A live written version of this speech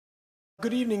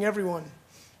Good evening, everyone.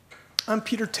 I'm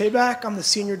Peter Tabak. I'm the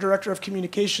Senior Director of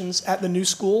Communications at the New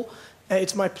School.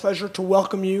 It's my pleasure to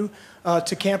welcome you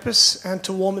to campus and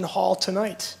to Woolman Hall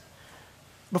tonight.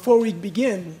 Before we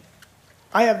begin,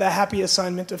 I have the happy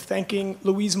assignment of thanking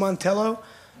Louise Montello,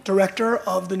 Director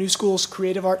of the New School's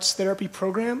Creative Arts Therapy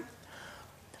Program,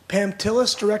 Pam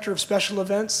Tillis, Director of Special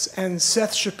Events, and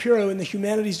Seth Shapiro in the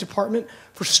Humanities Department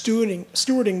for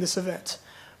stewarding this event.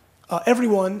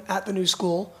 Everyone at the New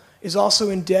School is also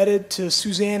indebted to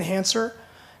Suzanne Hanser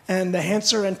and the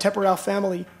Hanser and Tepperow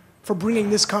family for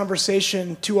bringing this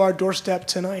conversation to our doorstep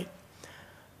tonight.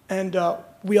 And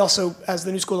we also, as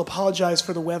the New School, apologize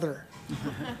for the weather.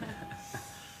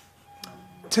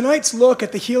 Tonight's look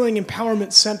at the Healing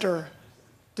Empowerment Center,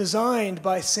 designed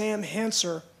by Sam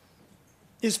Hanser,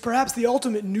 is perhaps the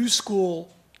ultimate New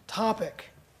School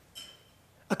topic,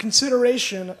 a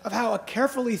consideration of how a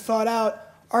carefully thought out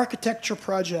architecture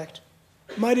project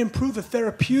might improve a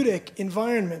therapeutic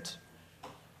environment.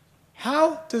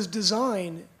 How does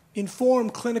design inform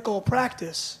clinical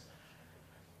practice?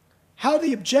 How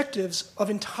the objectives of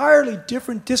entirely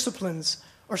different disciplines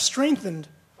are strengthened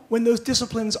when those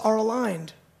disciplines are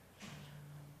aligned?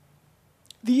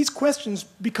 These questions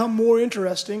become more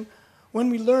interesting when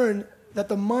we learn that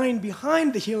the mind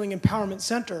behind the Healing Empowerment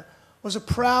Center was a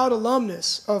proud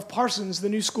alumnus of Parsons, the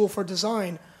New School for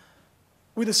Design,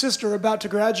 with a sister about to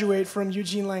graduate from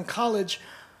Eugene Lang College,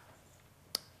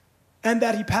 and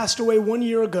that he passed away 1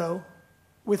 year ago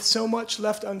with so much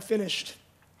left unfinished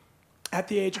at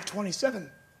the age of 27.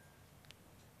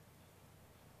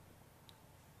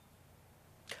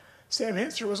 Sam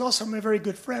Hanser was also my very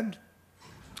good friend,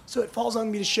 so it falls on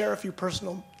me to share a few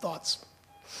personal thoughts.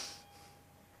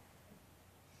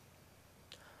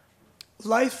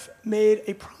 Life made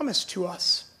a promise to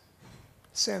us,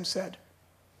 Sam said.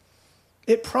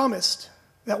 It promised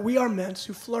that we are meant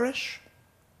to flourish,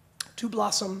 to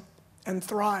blossom, and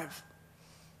thrive.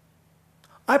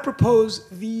 I propose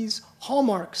these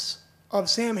hallmarks of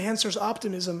Sam Hanser's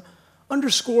optimism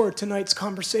underscore tonight's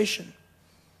conversation.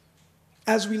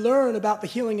 As we learn about the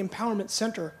Healing Empowerment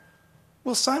Center,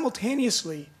 we'll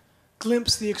simultaneously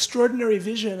glimpse the extraordinary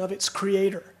vision of its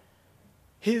creator,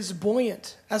 his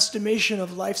buoyant estimation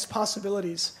of life's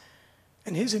possibilities,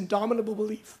 and his indomitable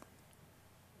belief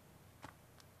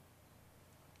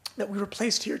that we were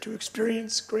placed here to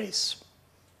experience grace.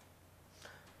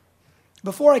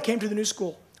 Before I came to the New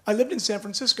School, I lived in San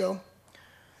Francisco,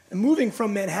 and moving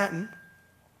from Manhattan,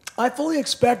 I fully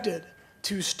expected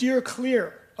to steer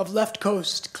clear of left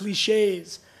coast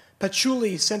cliches,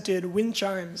 patchouli-scented wind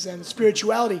chimes, and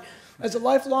spirituality. As a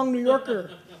lifelong New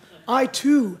Yorker, I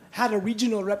too had a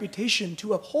regional reputation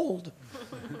to uphold,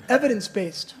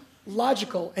 evidence-based,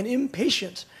 logical, and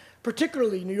impatient,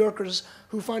 particularly New Yorkers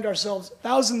who find ourselves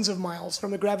thousands of miles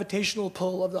from the gravitational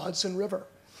pull of the Hudson River.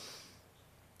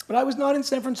 But I was not in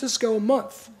San Francisco a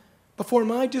month before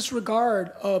my disregard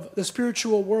of the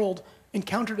spiritual world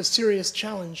encountered a serious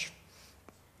challenge.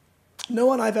 No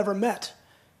one I've ever met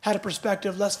had a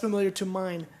perspective less familiar to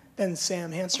mine than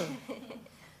Sam Hanser.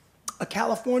 A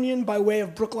Californian by way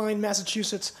of Brookline,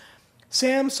 Massachusetts,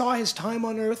 Sam saw his time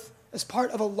on Earth as part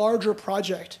of a larger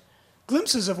project,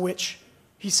 glimpses of which,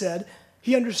 he said,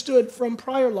 he understood from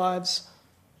prior lives,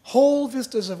 whole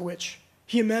vistas of which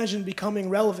he imagined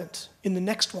becoming relevant in the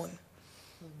next one.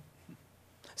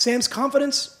 Sam's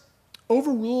confidence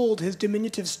overruled his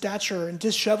diminutive stature and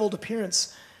disheveled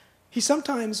appearance. He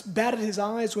sometimes batted his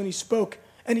eyes when he spoke,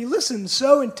 and he listened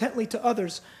so intently to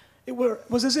others, it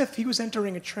was as if he was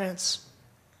entering a trance.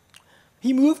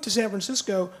 He moved to San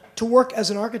Francisco to work as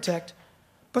an architect,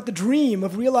 but the dream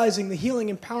of realizing the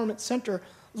Healing Empowerment Center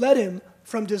led him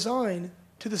from design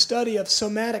to the study of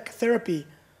somatic therapy,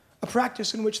 a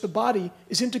practice in which the body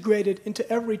is integrated into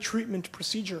every treatment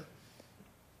procedure.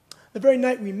 The very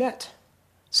night we met,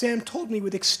 Sam told me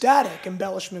with ecstatic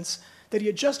embellishments that he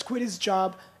had just quit his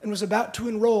job and was about to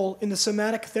enroll in the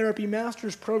somatic therapy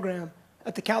master's program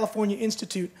at the California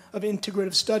Institute of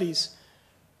Integrative Studies.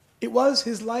 It was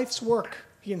his life's work,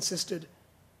 he insisted,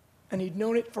 and he'd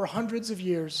known it for hundreds of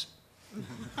years.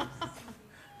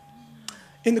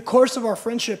 In the course of our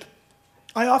friendship,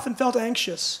 I often felt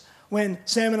anxious when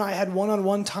Sam and I had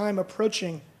one-on-one time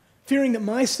approaching, fearing that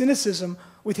my cynicism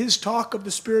with his talk of the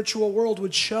spiritual world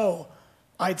would show.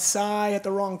 I'd sigh at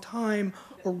the wrong time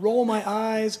or roll my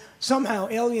eyes, somehow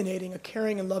alienating a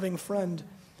caring and loving friend.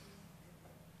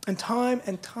 And time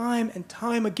and time and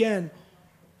time again,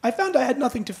 I found I had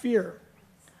nothing to fear.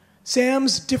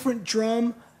 Sam's different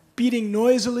drum beating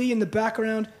noisily in the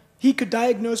background, he could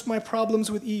diagnose my problems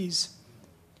with ease.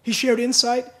 He shared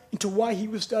insight into why he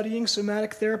was studying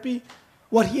somatic therapy,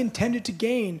 what he intended to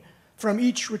gain from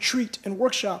each retreat and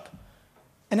workshop,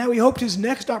 and how he hoped his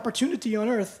next opportunity on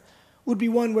earth would be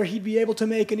one where he'd be able to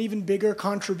make an even bigger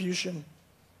contribution.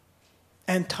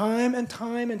 And time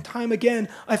again,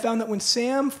 I found that when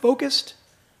Sam focused,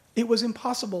 it was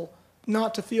impossible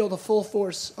not to feel the full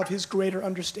force of his greater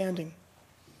understanding.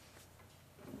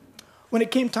 When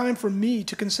it came time for me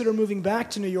to consider moving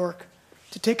back to New York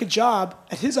to take a job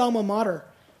at his alma mater,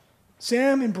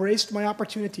 Sam embraced my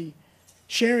opportunity,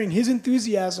 sharing his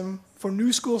enthusiasm for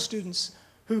new school students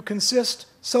who consist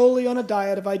solely on a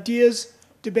diet of ideas,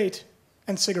 debate,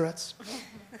 and cigarettes.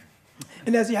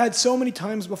 And as he had so many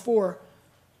times before,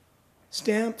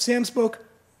 Sam spoke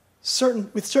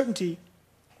with certainty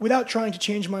without trying to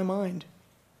change my mind.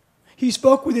 He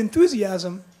spoke with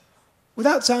enthusiasm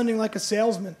without sounding like a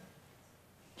salesman.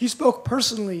 He spoke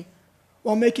personally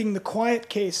while making the quiet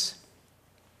case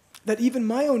that even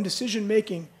my own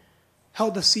decision-making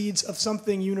held the seeds of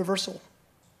something universal.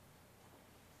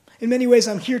 In many ways,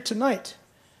 I'm here tonight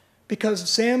because of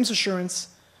Sam's assurance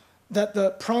that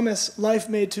the promise life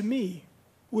made to me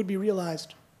would be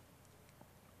realized.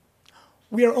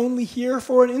 We are only here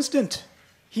for an instant,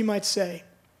 he might say,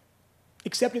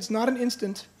 except it's not an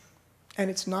instant, and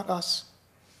it's not us.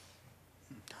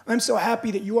 I'm so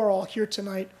happy that you are all here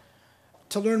tonight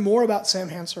to learn more about Sam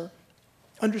Hanser,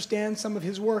 understand some of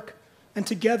his work, and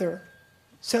together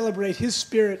celebrate his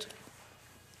spirit.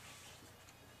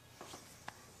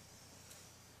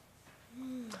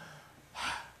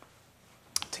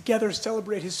 Together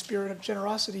celebrate his spirit of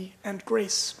generosity and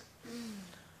grace.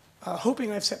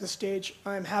 Hoping I've set the stage,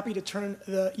 I'm happy to turn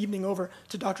the evening over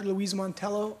to Dr. Louise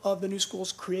Montello of the New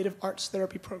School's Creative Arts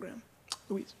Therapy Program.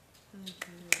 Louise.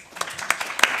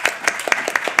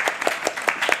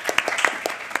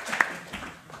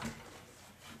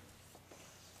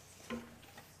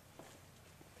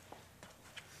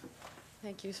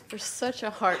 Thank you for such a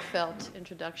heartfelt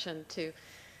introduction to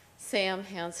Sam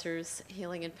Hanser's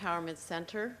Healing Empowerment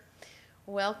Center.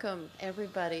 Welcome,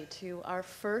 everybody, to our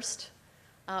first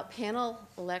panel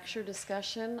lecture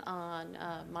discussion on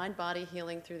mind-body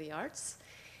healing through the arts.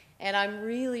 And I'm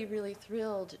really, really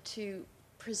thrilled to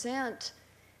present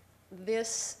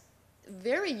this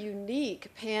very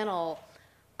unique panel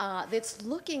that's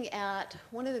looking at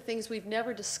one of the things we've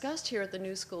never discussed here at the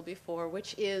New School before,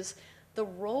 which is the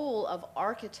role of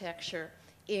architecture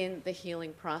in the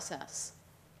healing process.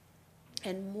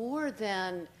 And more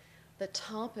than the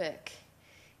topic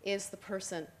is the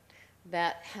person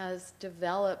that has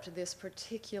developed this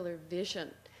particular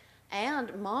vision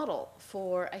and model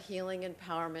for a healing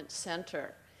empowerment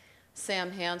center,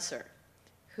 Sam Hanser,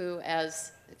 who,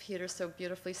 as Peter so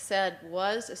beautifully said,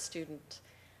 was a student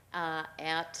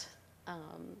at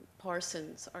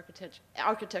Parsons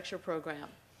Architecture program,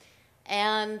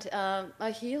 and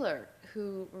a healer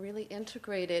who really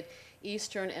integrated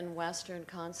Eastern and Western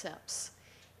concepts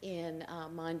in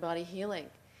mind-body healing.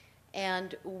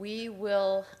 And we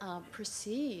will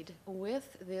proceed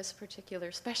with this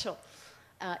particular special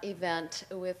event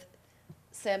with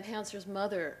Sam Hanser's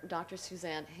mother, Dr.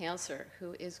 Suzanne Hanser,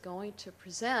 who is going to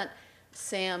present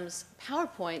Sam's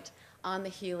PowerPoint on the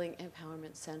Healing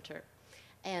Empowerment Center.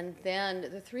 And then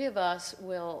the three of us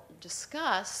will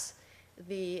discuss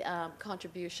the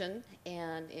contribution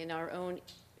and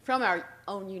from our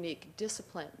own unique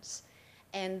disciplines.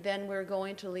 And then we're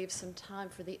going to leave some time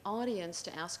for the audience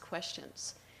to ask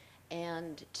questions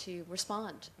and to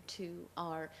respond to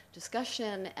our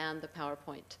discussion and the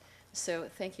PowerPoint. So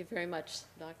thank you very much,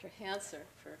 Dr. Hanser,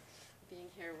 for being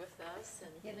here with us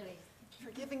and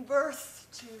for giving birth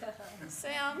to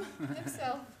Sam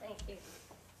himself. Thank you.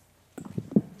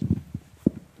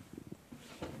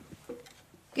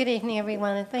 Good evening,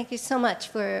 everyone, and thank you so much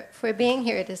for being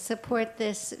here to support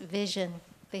this vision,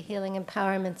 the Healing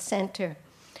Empowerment Center.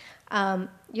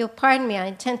 You'll pardon me, I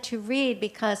intend to read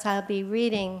because I'll be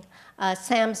reading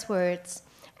Sam's words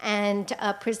and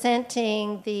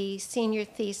presenting the senior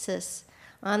thesis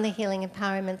on the Healing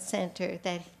Empowerment Center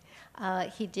that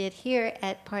he did here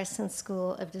at Parsons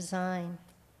School of Design.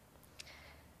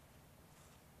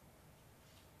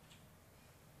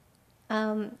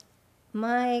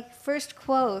 My first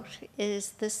quote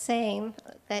is the same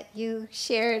that you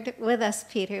shared with us,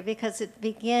 Peter, because it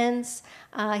begins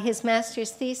his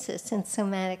master's thesis in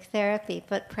somatic therapy,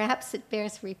 but perhaps it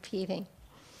bears repeating.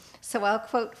 So I'll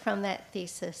quote from that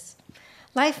thesis.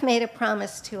 Life made a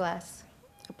promise to us,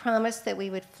 a promise that we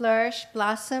would flourish,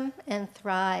 blossom, and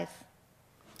thrive.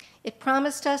 It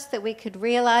promised us that we could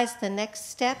realize the next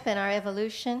step in our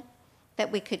evolution,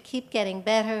 that we could keep getting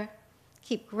better,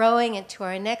 keep growing into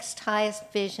our next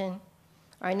highest vision,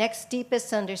 our next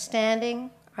deepest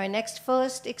understanding, our next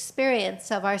fullest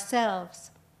experience of ourselves.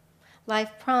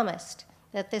 Life promised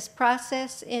that this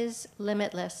process is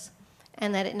limitless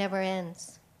and that it never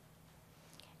ends.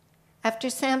 After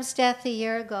Sam's death a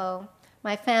year ago,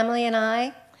 my family and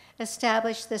I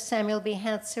established the Samuel B.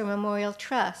 Hanser Memorial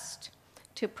Trust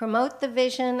to promote the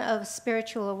vision of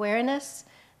spiritual awareness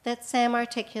that Sam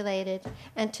articulated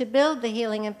and to build the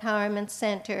Healing Empowerment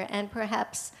Center and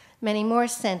perhaps many more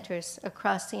centers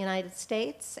across the United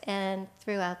States and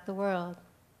throughout the world.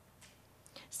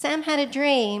 Sam had a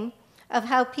dream of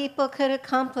how people could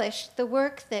accomplish the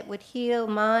work that would heal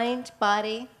mind,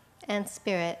 body, and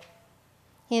spirit.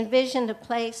 He envisioned a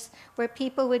place where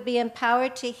people would be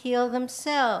empowered to heal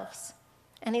themselves.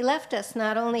 And he left us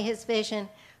not only his vision,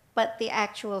 but the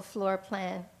actual floor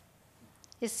plan.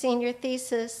 His senior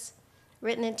thesis,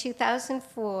 written in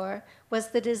 2004, was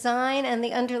the design and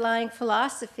the underlying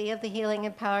philosophy of the Healing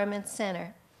Empowerment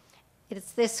Center. It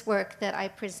is this work that I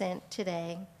present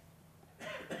today.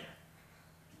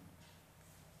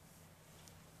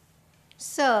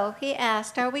 So he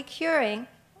asked, are we curing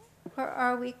or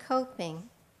are we coping?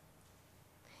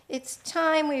 It's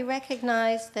time we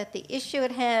recognize that the issue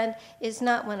at hand is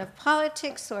not one of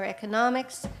politics or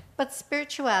economics, but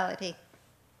spirituality.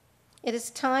 It is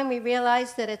time we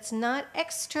realize that it's not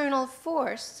external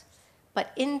force,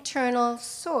 but internal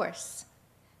source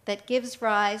that gives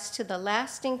rise to the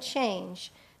lasting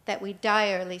change that we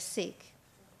direly seek.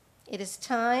 It is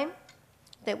time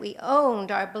that we owned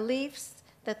our beliefs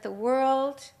that the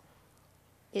world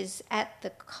is at the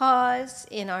cause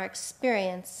in our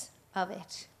experience of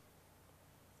it.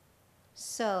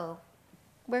 So,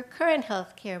 where current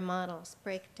healthcare models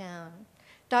break down,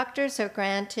 doctors are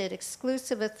granted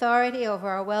exclusive authority over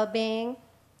our well-being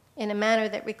in a manner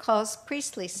that recalls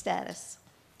priestly status.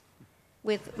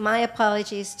 With my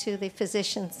apologies to the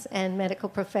physicians and medical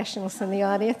professionals in the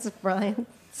audience, Brian,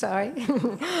 sorry.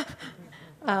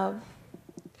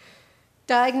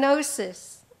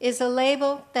 Diagnosis is a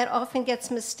label that often gets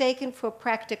mistaken for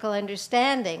practical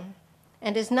understanding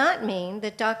and does not mean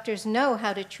that doctors know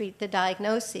how to treat the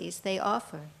diagnoses they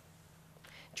offer.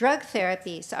 Drug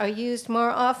therapies are used more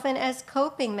often as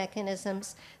coping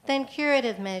mechanisms than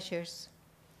curative measures.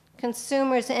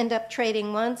 Consumers end up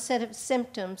trading one set of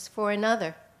symptoms for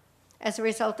another as a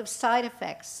result of side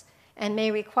effects and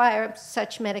may require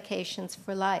such medications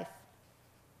for life.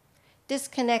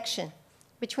 Disconnection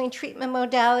between treatment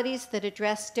modalities that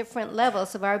address different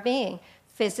levels of our being,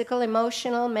 physical,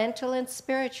 emotional, mental, and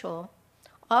spiritual,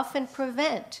 often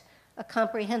prevent a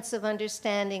comprehensive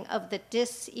understanding of the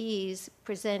dis-ease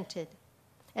presented,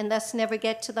 and thus never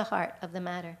get to the heart of the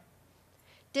matter.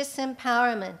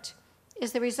 Disempowerment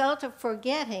is the result of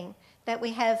forgetting that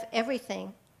we have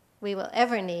everything we will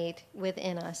ever need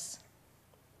within us.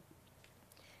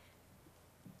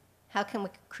 How can we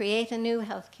create a new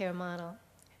healthcare model?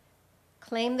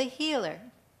 Claim the healer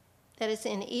that is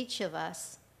in each of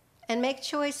us and make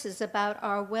choices about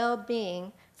our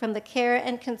well-being from the care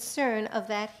and concern of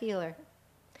that healer.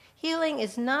 Healing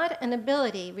is not an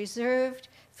ability reserved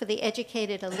for the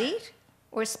educated elite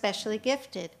or specially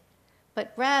gifted,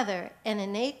 but rather an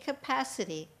innate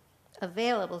capacity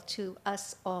available to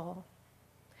us all.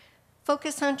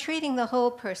 Focus on treating the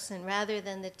whole person rather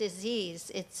than the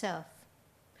disease itself.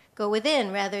 Go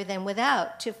within rather than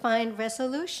without to find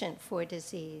resolution for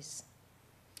disease.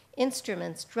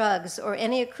 Instruments, drugs, or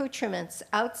any accoutrements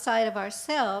outside of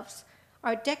ourselves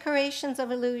are decorations of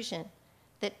illusion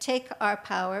that take our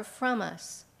power from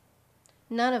us.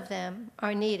 None of them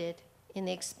are needed in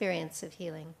the experience of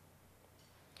healing.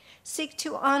 Seek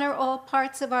to honor all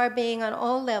parts of our being on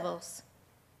all levels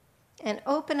and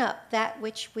open up that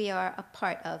which we are a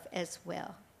part of as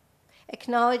well.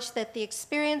 Acknowledge that the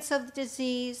experience of the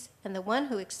disease and the one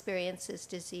who experiences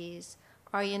disease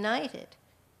are united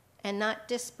and not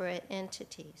disparate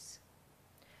entities.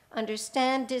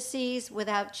 Understand disease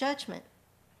without judgment,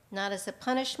 not as a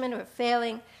punishment or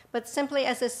failing, but simply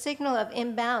as a signal of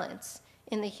imbalance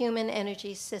in the human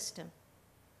energy system.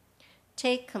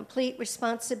 Take complete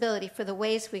responsibility for the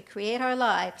ways we create our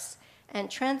lives and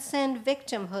transcend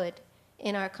victimhood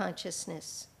in our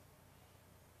consciousness.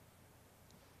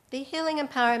 The Healing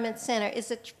Empowerment Center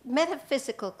is a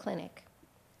metaphysical clinic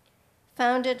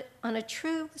founded on a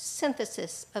true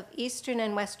synthesis of Eastern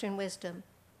and Western wisdom.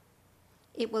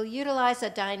 It will utilize a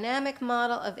dynamic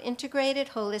model of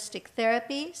integrated holistic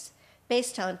therapies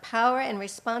based on power and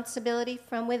responsibility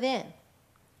from within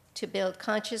to build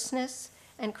consciousness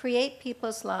and create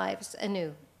people's lives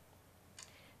anew.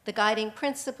 The guiding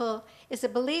principle is a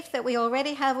belief that we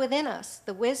already have within us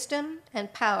the wisdom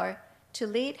and power to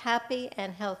lead happy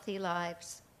and healthy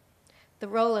lives. The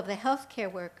role of the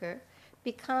healthcare worker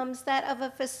becomes that of a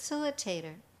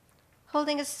facilitator,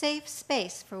 holding a safe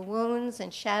space for wounds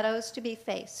and shadows to be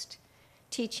faced,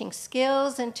 teaching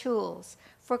skills and tools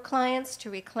for clients to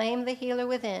reclaim the healer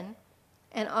within,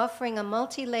 and offering a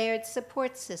multi-layered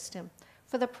support system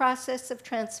for the process of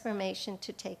transformation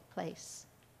to take place.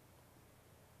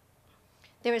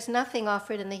 There is nothing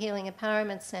offered in the Healing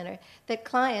Empowerment Center that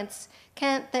clients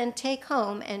can't then take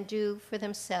home and do for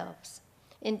themselves.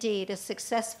 Indeed, a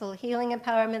successful Healing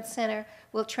Empowerment Center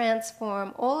will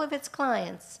transform all of its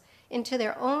clients into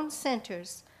their own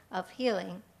centers of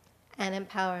healing and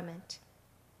empowerment.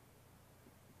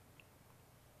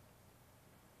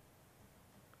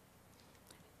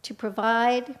 To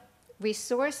provide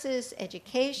resources,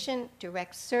 education,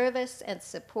 direct service, and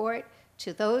support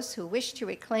to those who wish to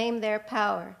reclaim their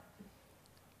power.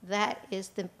 That is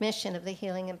the mission of the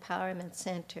Healing Empowerment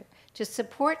Center, to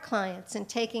support clients in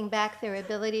taking back their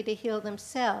ability to heal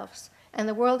themselves and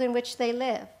the world in which they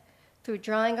live through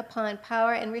drawing upon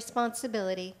power and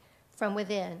responsibility from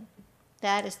within.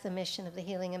 That is the mission of the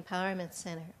Healing Empowerment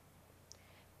Center.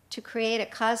 To create a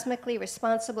cosmically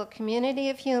responsible community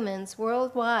of humans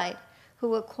worldwide who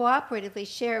will cooperatively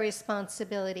share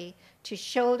responsibility to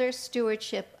shoulder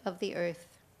stewardship of the earth.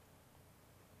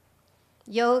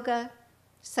 Yoga,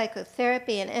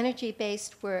 psychotherapy, and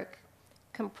energy-based work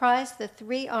comprise the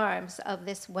three arms of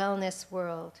this wellness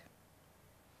world.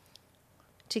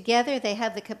 Together, they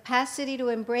have the capacity to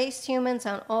embrace humans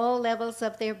on all levels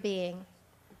of their being,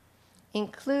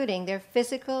 including their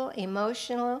physical,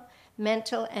 emotional,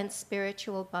 mental, and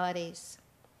spiritual bodies.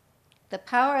 The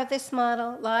power of this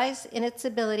model lies in its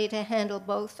ability to handle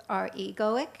both our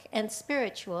egoic and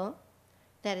spiritual,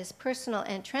 that is, personal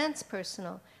and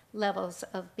transpersonal, levels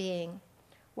of being.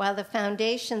 While the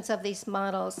foundations of these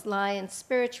models lie in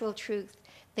spiritual truth,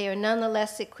 they are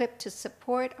nonetheless equipped to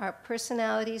support our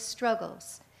personality's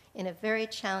struggles in a very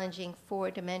challenging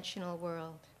four-dimensional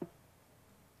world.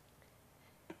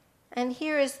 And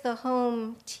here is the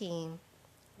home team,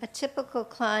 a typical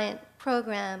client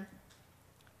program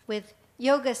with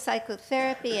yoga,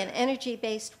 psychotherapy, and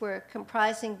energy-based work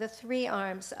comprising the three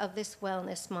arms of this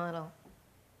wellness model.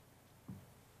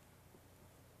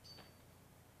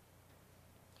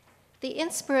 The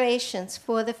inspirations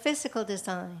for the physical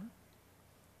design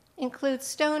include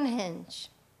Stonehenge,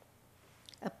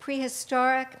 a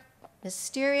prehistoric,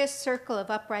 mysterious circle of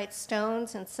upright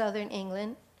stones in southern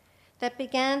England that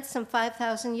began some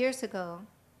 5,000 years ago.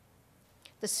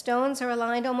 The stones are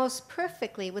aligned almost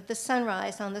perfectly with the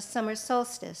sunrise on the summer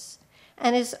solstice,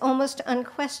 and it is almost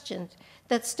unquestioned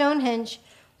that Stonehenge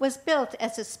was built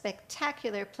as a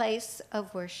spectacular place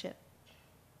of worship.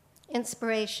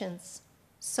 Inspirations: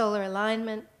 solar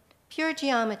alignment, pure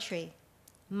geometry,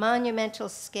 monumental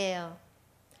scale,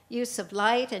 use of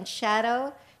light and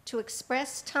shadow to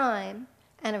express time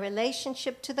and a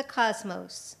relationship to the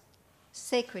cosmos,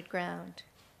 sacred ground.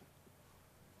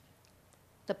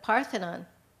 The Parthenon,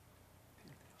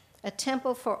 a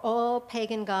temple for all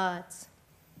pagan gods.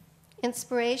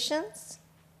 Inspirations: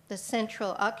 the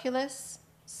central oculus,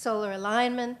 solar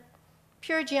alignment,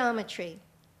 pure geometry,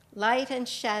 light and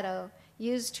shadow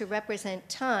used to represent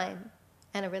time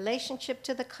and a relationship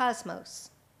to the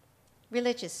cosmos,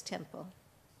 religious temple.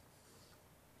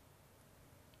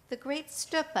 The great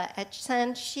stupa at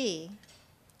Sanchi.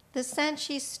 The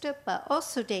Sanchi stupa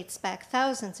also dates back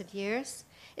thousands of years.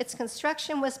 Its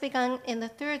construction was begun in the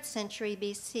 3rd century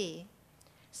BC.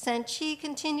 Sanchi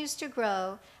continues to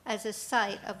grow as a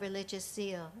site of religious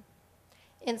zeal.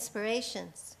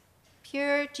 Inspirations: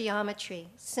 pure geometry,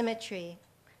 symmetry,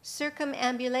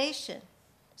 circumambulation,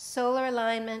 solar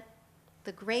alignment,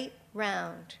 the great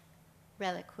round,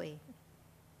 reliquy.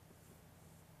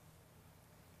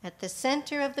 At the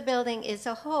center of the building is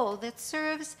a hole that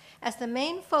serves as the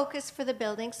main focus for the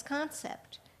building's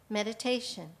concept,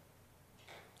 meditation.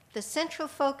 The central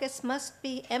focus must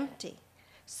be empty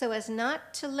so as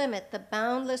not to limit the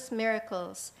boundless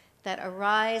miracles that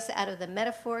arise out of the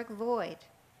metaphoric void,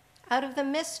 out of the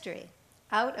mystery,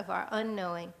 out of our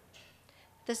unknowing.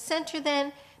 The center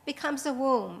then becomes a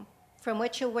womb from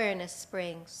which awareness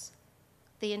springs.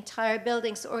 The entire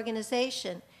building's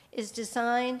organization is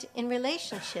designed in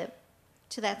relationship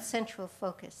to that central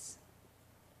focus.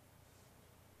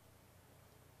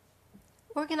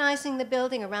 Organizing the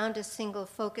building around a single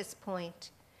focus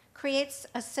point creates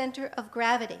a center of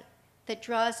gravity that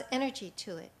draws energy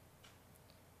to it.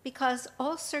 Because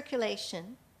all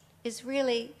circulation is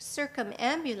really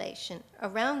circumambulation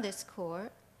around this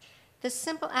core, the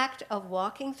simple act of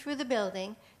walking through the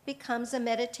building becomes a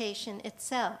meditation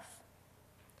itself.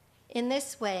 In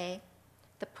this way,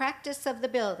 the practice of the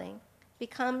building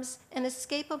becomes an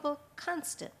escapable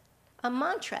constant, a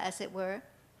mantra, as it were,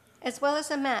 as well as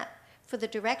a map for the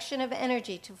direction of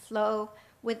energy to flow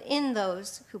within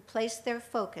those who place their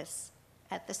focus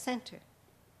at the center.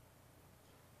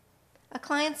 A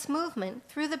client's movement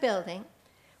through the building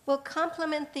will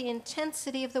complement the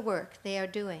intensity of the work they are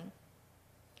doing.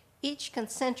 Each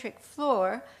concentric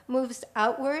floor moves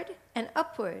outward and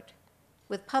upward,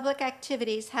 with public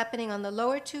activities happening on the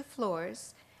lower 2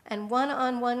 floors and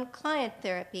one-on-one client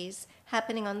therapies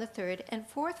happening on the 3rd and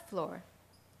 4th floor.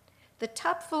 The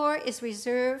top floor is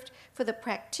reserved for the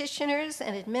practitioners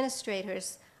and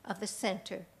administrators of the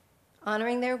center,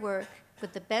 honoring their work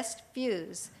with the best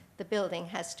views the building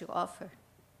has to offer.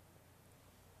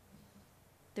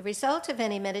 The result of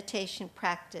any meditation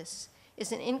practice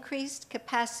is an increased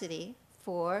capacity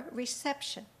for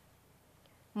reception.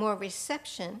 More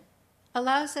reception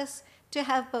allows us to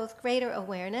have both greater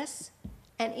awareness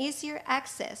and easier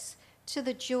access to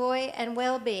the joy and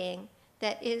well-being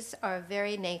that is our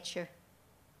very nature.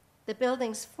 The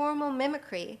building's formal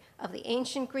mimicry of the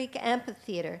ancient Greek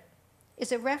amphitheater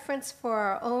is a reference for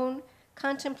our own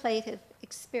contemplative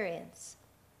experience.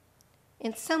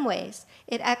 In some ways,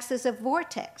 it acts as a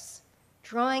vortex,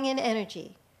 drawing in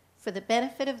energy for the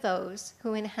benefit of those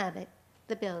who inhabit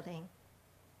the building.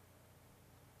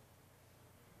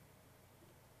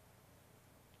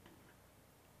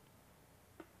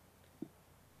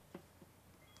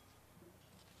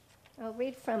 I'll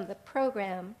read from the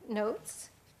program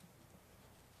notes.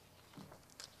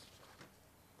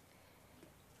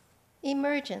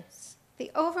 Emergence.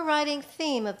 The overriding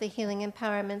theme of the Healing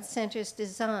Empowerment Center's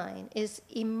design is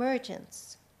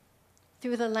emergence.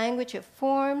 Through the language of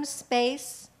form,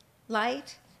 space,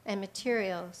 light, and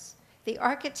materials, the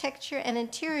architecture and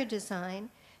interior design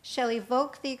shall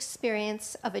evoke the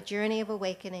experience of a journey of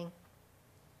awakening.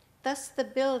 Thus, the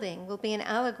building will be an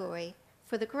allegory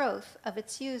for the growth of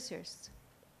its users.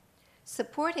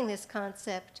 Supporting this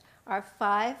concept are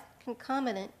 5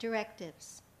 concomitant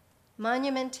directives.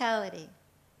 Monumentality,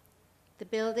 the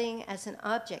building as an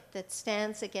object that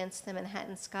stands against the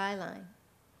Manhattan skyline.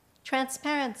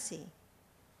 Transparency,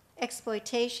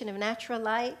 exploitation of natural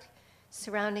light,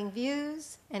 surrounding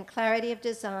views, and clarity of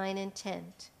design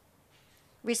intent.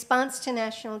 Response to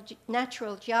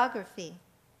natural geography,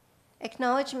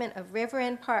 acknowledgement of river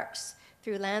and parks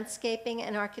through landscaping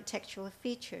and architectural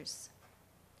features.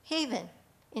 Haven,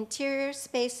 interior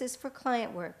spaces for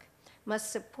client work,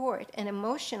 must support an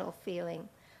emotional feeling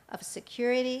of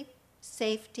security,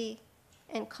 safety,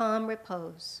 and calm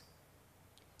repose.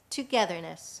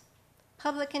 Togetherness,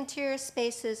 public interior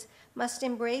spaces must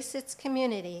embrace its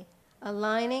community,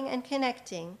 aligning and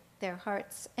connecting their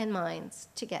hearts and minds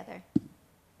together.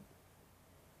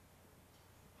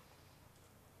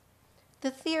 The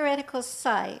theoretical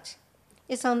site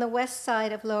is on the west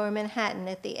side of Lower Manhattan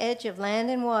at the edge of land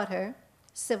and water,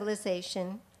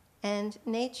 civilization, and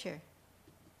nature.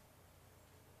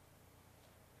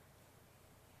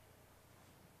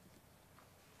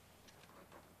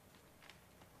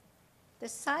 The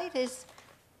site is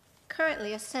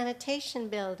currently a sanitation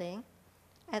building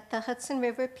at the Hudson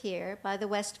River Pier by the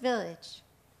West Village.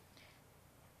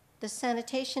 The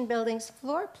sanitation building's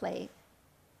floor plate,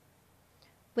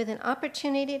 with an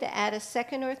opportunity to add a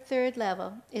 2nd or 3rd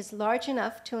level, is large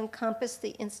enough to encompass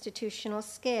the institutional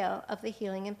scale of the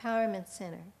Healing Empowerment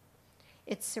Center.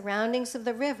 Its surroundings of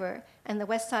the river and the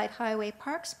West Side Highway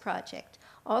Parks project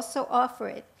also offer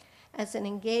it as an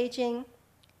engaging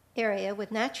area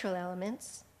with natural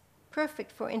elements,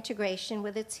 perfect for integration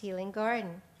with its healing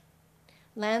garden.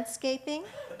 Landscaping,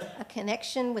 a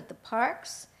connection with the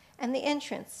parks, and the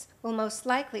entrance will most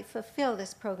likely fulfill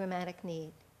this programmatic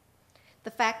need.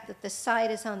 The fact that the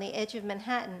site is on the edge of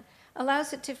Manhattan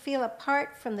allows it to feel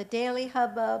apart from the daily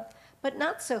hubbub, but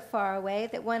not so far away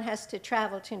that one has to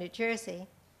travel to New Jersey.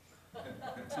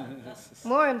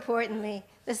 More importantly,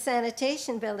 the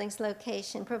sanitation building's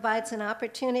location provides an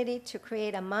opportunity to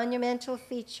create a monumental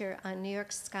feature on New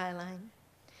York's skyline.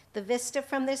 The vista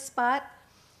from this spot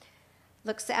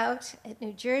looks out at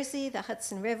New Jersey, the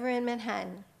Hudson River, and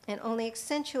Manhattan, and only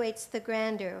accentuates the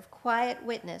grandeur of quiet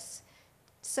witness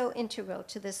so integral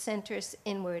to the center's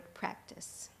inward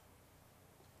practice.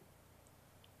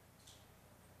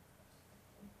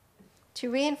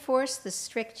 To reinforce the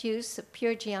strict use of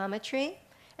pure geometry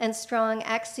and strong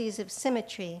axes of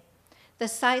symmetry, the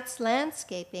site's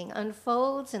landscaping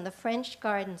unfolds in the French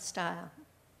garden style.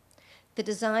 The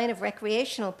design of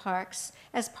recreational parks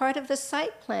as part of the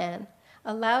site plan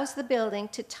allows the building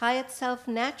to tie itself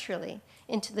naturally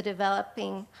into the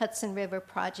developing Hudson River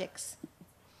projects.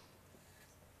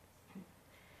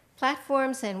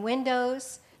 Platforms and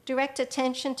windows direct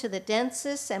attention to the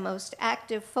densest and most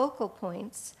active focal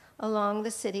points along the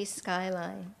city's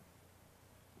skyline.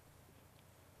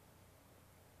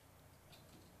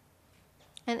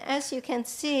 And as you can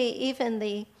see, even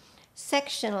the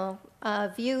sectional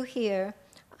view here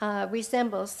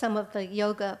resembles some of the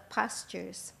yoga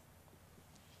postures.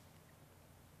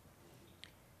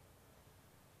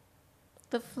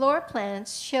 The floor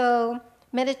plans show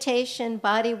meditation,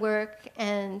 body work,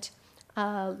 and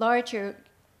larger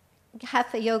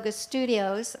hatha yoga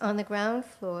studios on the ground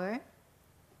floor.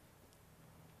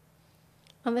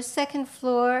 On the second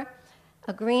floor,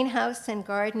 a greenhouse and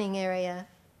gardening area.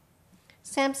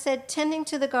 Sam said tending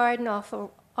to the garden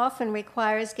often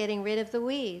requires getting rid of the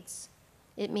weeds.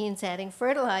 It means adding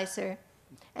fertilizer,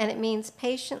 and it means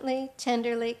patiently,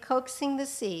 tenderly coaxing the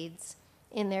seeds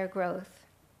in their growth.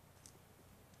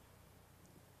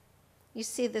 You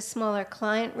see the smaller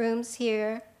client rooms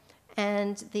here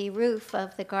and the roof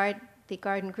of the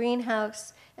garden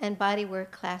greenhouse and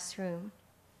bodywork classroom.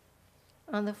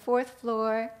 On the fourth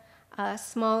floor,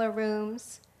 smaller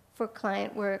rooms for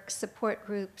client work, support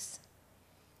groups.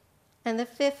 And the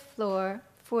fifth floor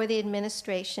for the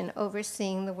administration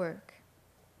overseeing the work.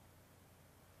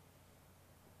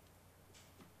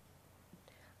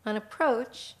 On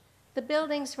approach, the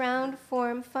building's round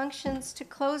form functions to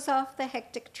close off the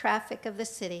hectic traffic of the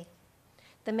city.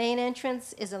 The main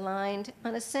entrance is aligned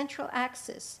on a central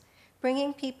axis,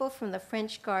 bringing people from the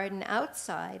French Garden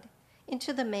outside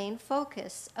into the main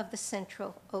focus of the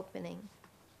central opening.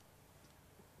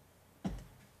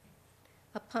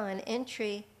 Upon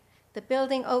entry, the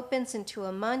building opens into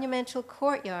a monumental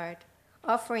courtyard,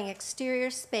 offering exterior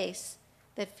space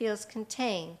that feels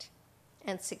contained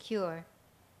and secure.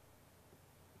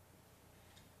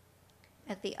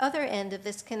 At the other end of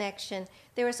this connection,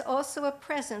 there is also a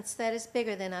presence that is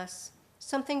bigger than us,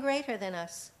 something greater than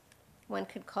us. One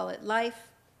could call it life,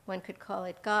 one could call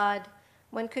it God,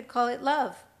 one could call it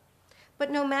love.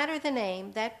 But no matter the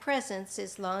name, that presence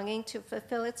is longing to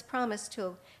fulfill its promise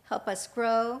to help us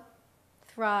grow,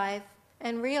 thrive,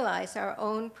 and realize our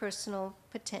own personal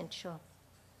potential.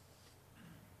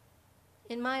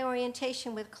 In my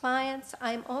orientation with clients,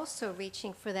 I'm also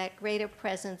reaching for that greater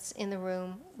presence in the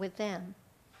room with them.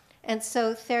 And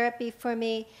so therapy for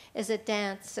me is a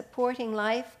dance supporting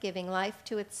life, giving life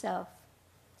to itself.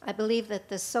 I believe that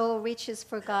the soul reaches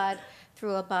for God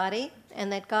through a body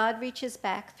and that God reaches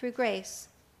back through grace.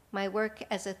 My work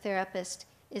as a therapist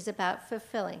is about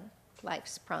fulfilling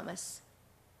life's promise.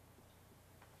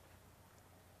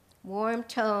 Warm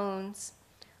tones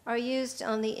are used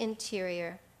on the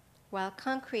interior, while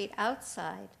concrete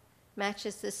outside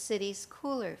matches the city's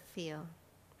cooler feel.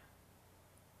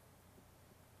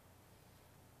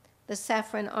 The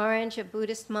saffron orange of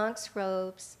Buddhist monks'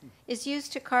 robes is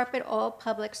used to carpet all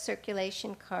public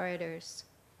circulation corridors.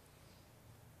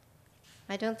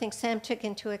 I don't think Sam took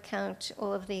into account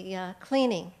all of the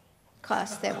cleaning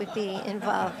costs that would be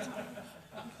involved.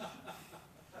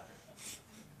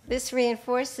 This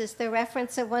reinforces the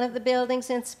reference of one of the building's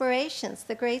inspirations,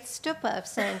 the great stupa of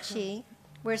Sanchi,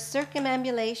 where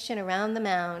circumambulation around the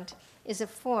mound is a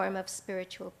form of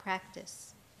spiritual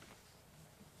practice.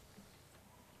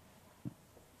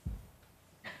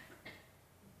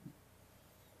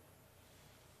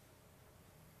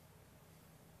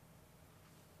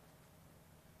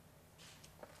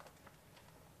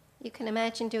 You can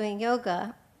imagine doing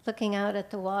yoga looking out at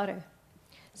the water.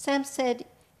 Sam said,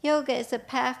 yoga is a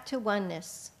path to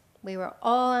oneness. We were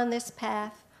all on this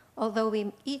path, although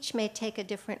we each may take a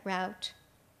different route.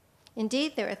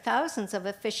 Indeed, there are thousands of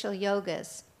official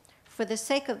yogas. For the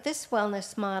sake of this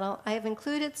wellness model, I have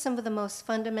included some of the most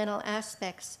fundamental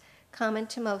aspects common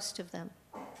to most of them: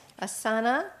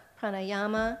 asana,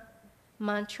 pranayama,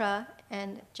 mantra,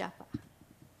 and japa.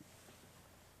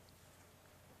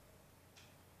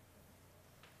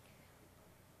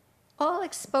 All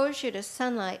exposure to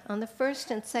sunlight on the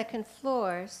first and second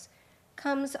floors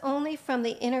comes only from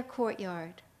the inner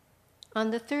courtyard. On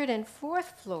the third and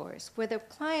fourth floors, where the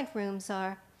client rooms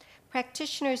are,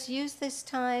 practitioners use this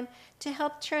time to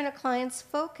help turn a client's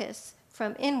focus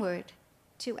from inward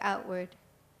to outward.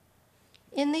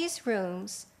 In these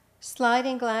rooms,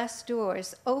 sliding glass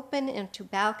doors open into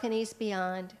balconies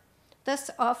beyond,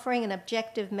 thus offering an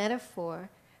objective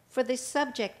metaphor for the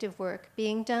subjective work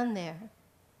being done there.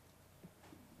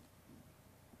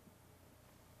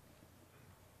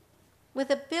 With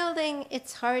a building,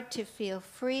 it's hard to feel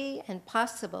free and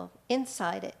possible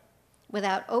inside it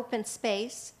without open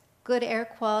space, good air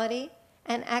quality,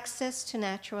 and access to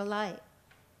natural light.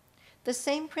 The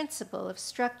same principle of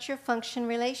structure-function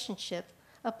relationship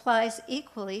applies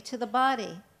equally to the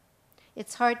body.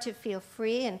 It's hard to feel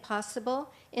free and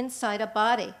possible inside a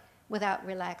body without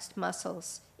relaxed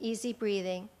muscles, easy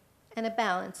breathing, and a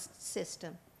balanced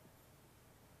system.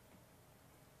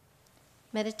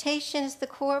 Meditation is the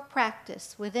core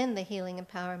practice within the Healing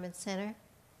Empowerment Center.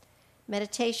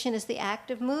 Meditation is the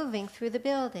act of moving through the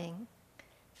building.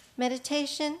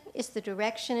 Meditation is the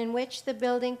direction in which the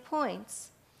building points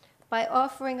by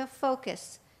offering a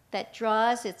focus that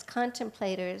draws its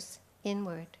contemplators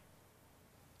inward.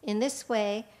 In this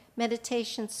way,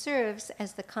 meditation serves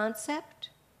as the concept,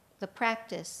 the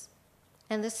practice,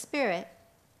 and the spirit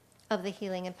of the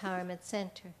Healing Empowerment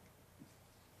Center.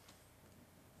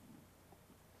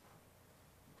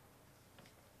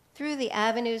 Through the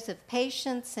avenues of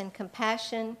patience and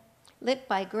compassion, lit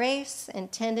by grace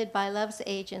and tended by love's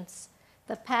agents,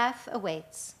 the path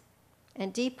awaits,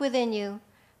 and deep within you,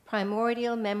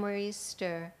 primordial memories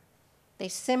stir. They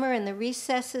simmer in the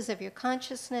recesses of your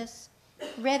consciousness,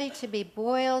 ready to be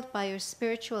boiled by your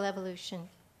spiritual evolution.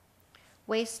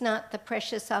 Waste not the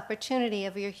precious opportunity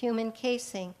of your human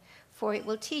casing, for it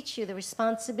will teach you the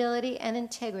responsibility and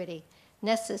integrity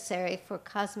necessary for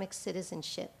cosmic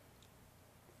citizenship.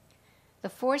 The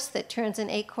force that turns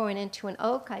an acorn into an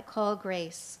oak I call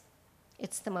grace.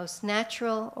 It's the most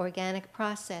natural, organic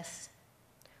process.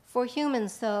 For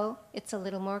humans, though, it's a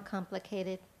little more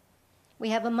complicated. We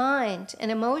have a mind and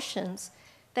emotions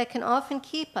that can often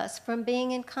keep us from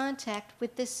being in contact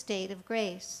with this state of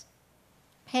grace.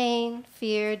 Pain,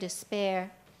 fear,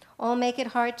 despair all make it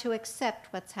hard to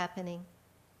accept what's happening.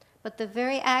 But the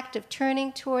very act of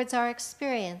turning towards our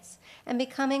experience and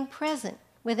becoming present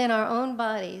within our own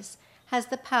bodies has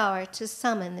the power to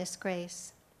summon this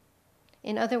grace.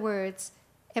 In other words,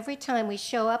 every time we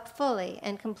show up fully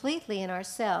and completely in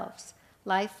ourselves,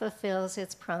 life fulfills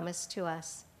its promise to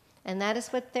us. And that is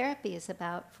what therapy is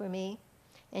about for me,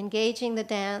 engaging the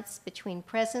dance between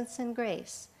presence and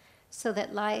grace so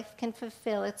that life can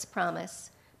fulfill its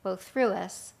promise both through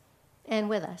us and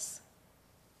with us.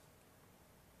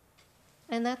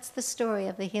 And that's the story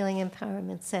of the Healing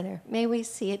Empowerment Center. May we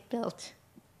see it built.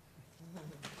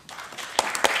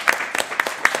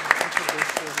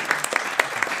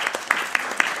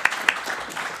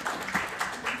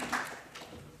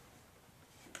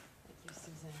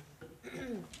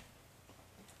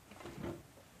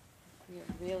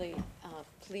 Really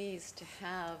pleased to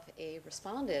have a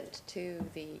respondent to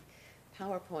the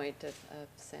PowerPoint of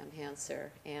Sam Hanser,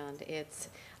 and it's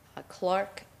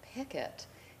Clark Pickett,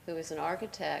 who is an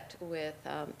architect with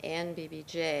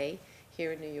NBBJ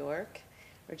here in New York,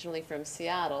 originally from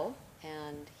Seattle,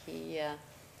 and he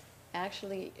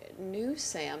actually knew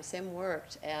Sam. Sam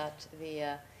worked at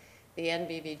the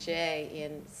NBBJ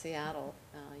in Seattle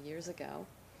years ago,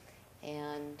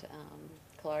 and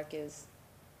Clark is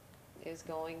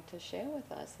going to share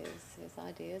with us his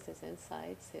ideas, his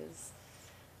insights, his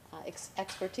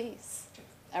expertise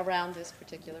around this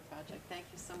particular project. Thank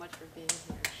you so much for being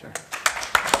here. Sure.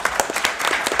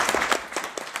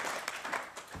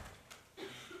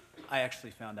 I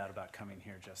actually found out about coming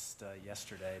here just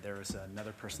yesterday. There was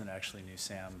another person that actually knew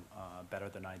Sam better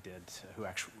than I did, who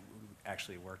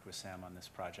actually worked with Sam on this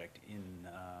project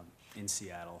in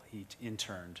Seattle. He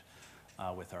interned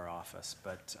with our office,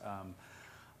 but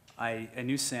I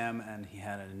knew Sam, and he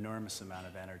had an enormous amount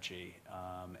of energy,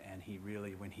 and he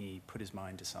really, when he put his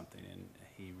mind to something, and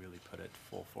he really put it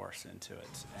full force into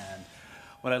it. And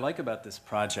what I like about this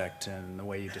project and the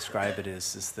way you describe it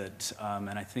is that,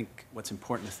 and I think what's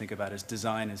important to think about is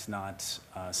design is not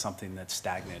something that's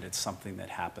stagnant. It's something that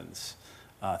happens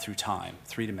through time,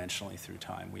 three-dimensionally through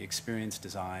time. We experience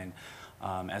design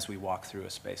as we walk through a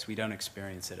space. We don't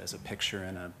experience it as a picture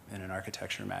in an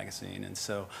architecture magazine. And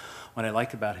so what I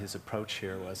liked about his approach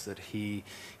here was that he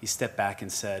stepped back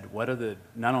and said, what are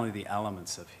not only the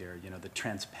elements of here, the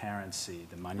transparency,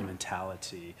 the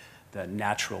monumentality, the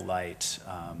natural light,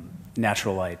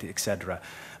 et cetera,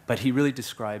 but he really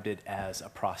described it as a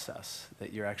process,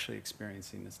 that you're actually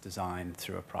experiencing this design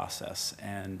through a process.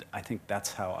 And I think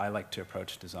that's how I like to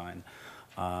approach design.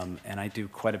 And I do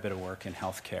quite a bit of work in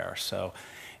healthcare.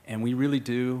 And we really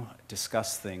do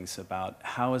discuss things about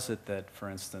how is it that, for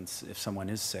instance, if someone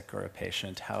is sick or a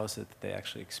patient, how is it that they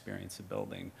actually experience a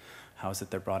building? How is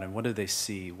it they're brought in? What do they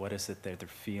see? What is it that they're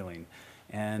feeling?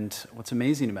 And what's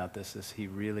amazing about this is he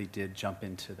really did jump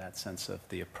into that sense of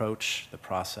the approach, the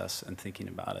process, and thinking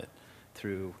about it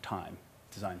through time,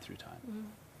 design through time. Mm-hmm.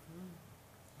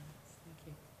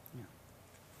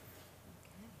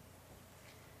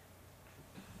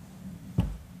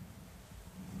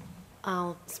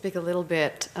 I'll speak a little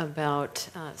bit about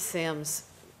Sam's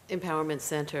Empowerment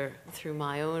Center through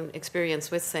my own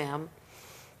experience with Sam.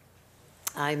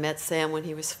 I met Sam when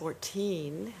he was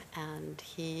 14, and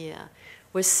he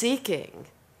was seeking.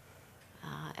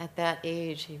 At that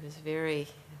age, he was very,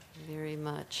 very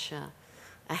much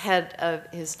ahead of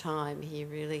his time. He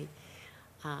really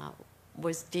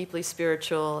was deeply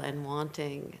spiritual and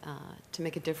wanting to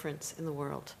make a difference in the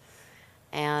world.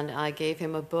 And I gave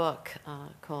him a book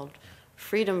called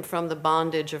Freedom from the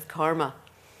Bondage of Karma.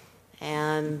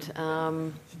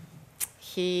 And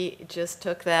he just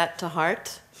took that to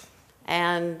heart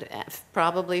and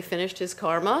probably finished his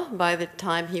karma by the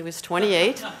time he was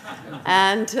 28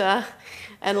 and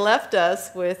left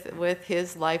us with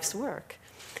his life's work,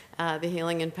 the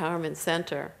Healing Empowerment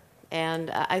Center. And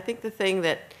I think the thing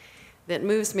that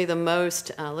moves me the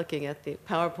most, looking at the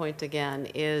PowerPoint again,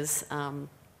 is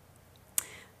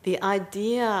the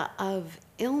idea of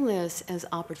illness as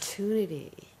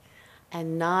opportunity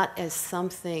and not as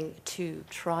something to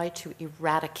try to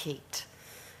eradicate,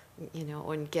 you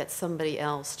know, and get somebody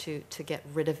else to get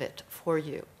rid of it for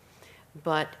you,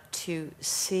 but to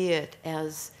see it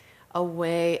as a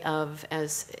way of,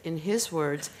 as in his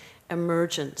words,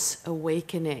 emergence,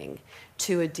 awakening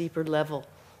to a deeper level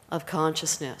of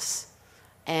consciousness.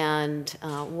 And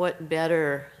what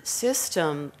better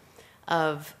system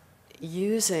of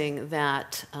using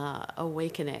that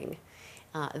awakening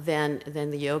than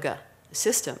the yoga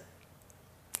system.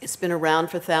 It's been around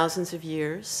for thousands of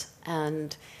years,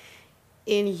 and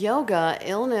in yoga,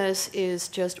 illness is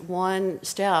just one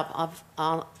step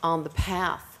on the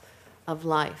path of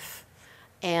life.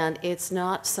 And it's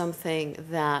not something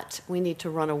that we need to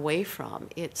run away from.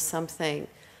 It's something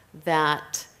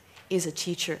that is a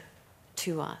teacher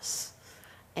to us.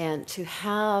 And to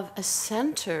have a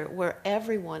center where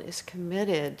everyone is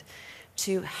committed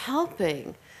to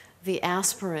helping the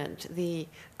aspirant, the,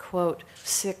 quote,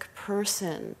 sick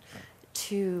person,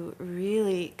 to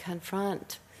really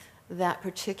confront that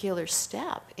particular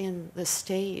step in the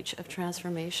stage of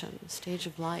transformation, stage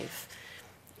of life,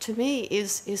 to me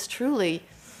is truly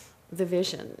the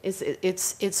vision.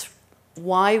 It's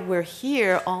why we're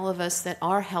here, all of us that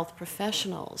are health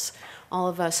professionals, all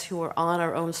of us who are on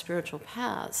our own spiritual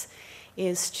paths,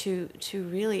 is to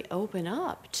really open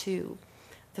up to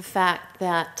the fact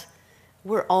that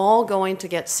we're all going to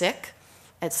get sick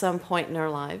at some point in our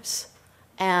lives,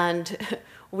 and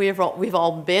we've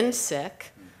all been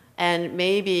sick, and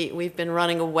maybe we've been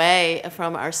running away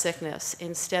from our sickness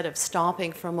instead of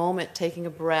stopping for a moment, taking a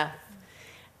breath,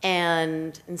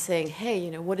 and saying, hey, you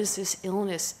know, what is this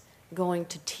illness going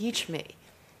to teach me?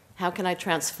 How can I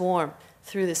transform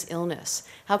through this illness?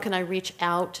 How can I reach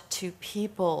out to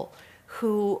people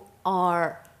who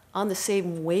are on the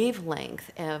same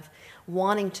wavelength of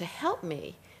wanting to help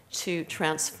me to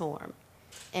transform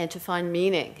and to find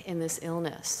meaning in this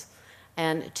illness,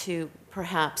 and to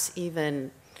perhaps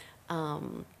even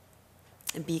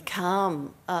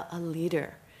become a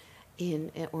leader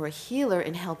or a healer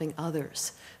in helping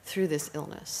others through this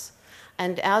illness.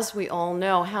 And as we all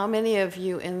know, how many of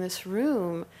you in this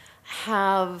room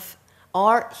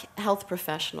are health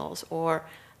professionals or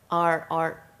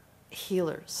are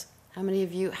healers? How many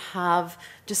of you have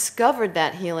discovered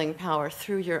that healing power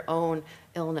through your own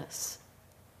illness?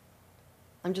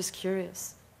 I'm just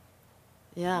curious.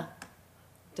 Yeah,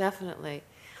 definitely.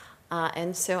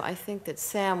 And so I think that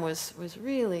Sam was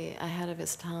really ahead of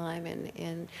his time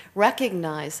in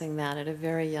recognizing that at a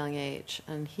very young age.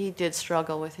 And he did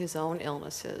struggle with his own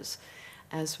illnesses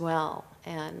as well,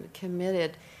 and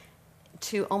committed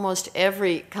to almost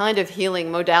every kind of healing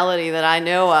modality that I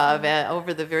know of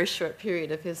over the very short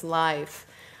period of his life.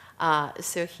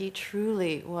 So he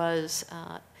truly was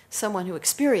someone who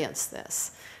experienced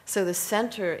this. So the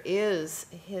center is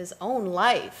his own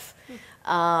life,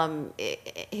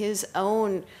 his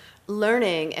own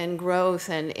learning and growth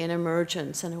and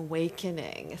emergence and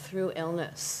awakening through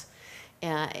illness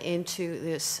into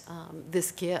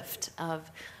this gift of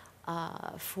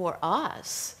for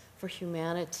us, for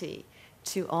humanity,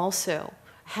 to also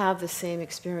have the same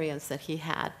experience that he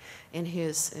had in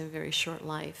his very short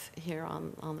life here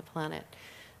on the planet.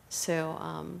 So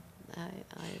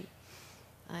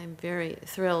I'm very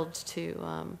thrilled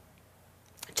to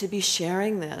be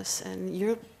sharing this, and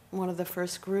you're one of the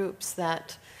first groups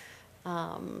that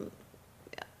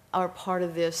are part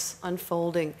of this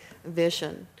unfolding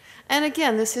vision. And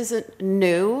again, this isn't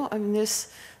new. I mean,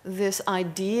 this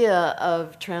idea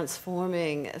of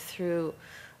transforming through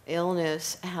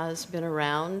illness has been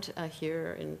around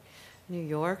here in New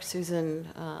York. Susan,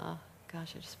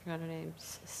 gosh, I just forgot her name.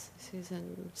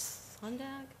 Susan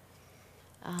Sondag?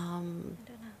 I don't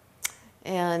know.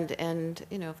 And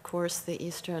you know, of course, the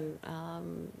Eastern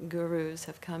gurus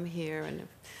have come here and have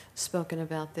spoken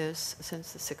about this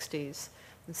since the 60s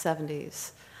and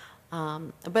 70s.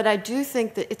 But I do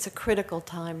think that it's a critical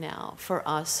time now for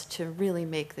us to really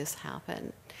make this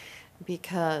happen,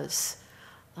 because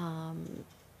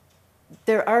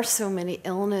there are so many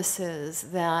illnesses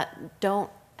that don't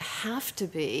have to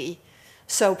be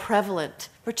so prevalent,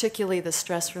 particularly the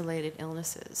stress-related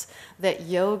illnesses, that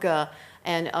yoga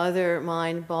and other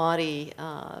mind-body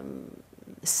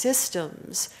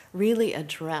systems really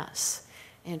address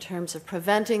in terms of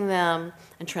preventing them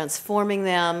and transforming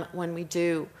them when we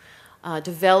do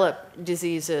develop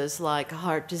diseases like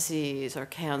heart disease or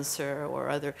cancer or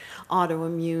other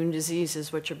autoimmune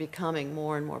diseases, which are becoming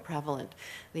more and more prevalent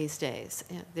these days.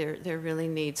 And there really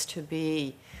needs to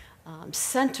be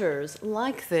centers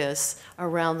like this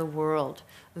around the world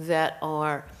that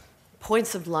are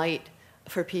points of light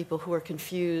for people who are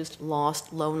confused,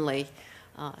 lost, lonely,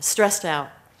 stressed out.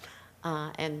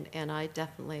 And I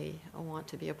definitely want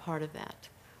to be a part of that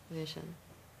vision.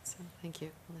 So thank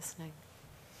you for listening.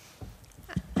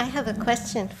 I have a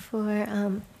question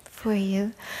for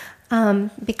you,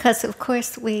 because of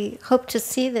course we hope to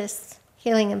see this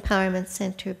Healing Empowerment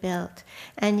Center built,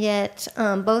 and yet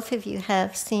both of you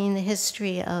have seen the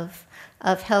history of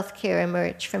healthcare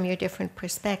emerge from your different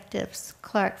perspectives.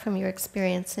 Clark, from your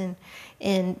experience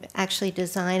in actually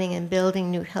designing and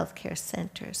building new healthcare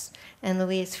centers, and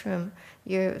Louise, from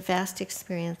your vast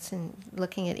experience in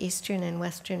looking at Eastern and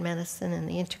Western medicine and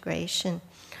the integration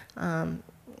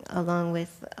along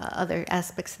with other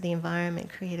aspects of the environment,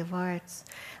 creative arts.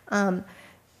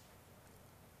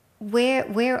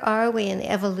 Where are we in the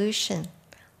evolution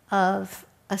of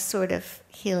a sort of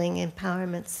healing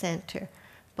empowerment center,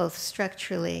 both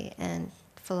structurally and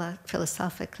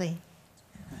philosophically?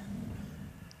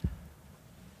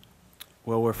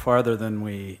 Well, we're farther than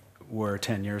we were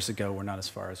 10 years ago. We're not as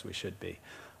far as we should be.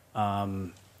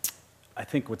 I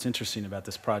think what's interesting about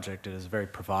this project is very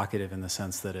provocative in the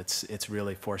sense that it's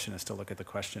really forcing us to look at the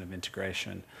question of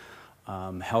integration.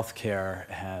 Healthcare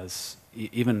has,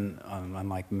 even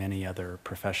unlike many other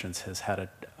professions, has had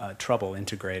a trouble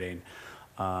integrating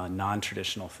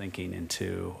non-traditional thinking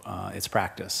into its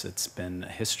practice. It's been a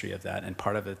history of that, and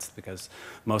part of it's because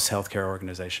most healthcare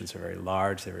organizations are very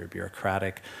large, they're very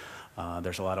bureaucratic.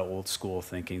 There's a lot of old school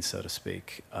thinking, so to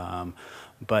speak.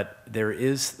 But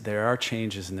there are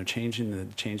changes, and they're changing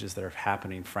the changes that are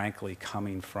happening, frankly,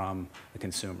 coming from the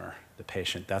consumer, the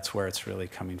patient. That's where it's really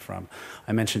coming from.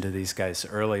 I mentioned to these guys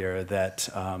earlier that,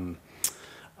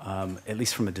 at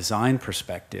least from a design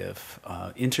perspective,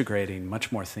 integrating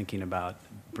much more thinking about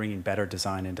bringing better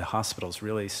design into hospitals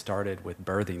really started with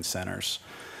birthing centers,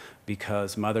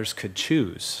 because mothers could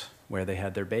choose where they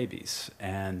had their babies.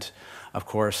 And of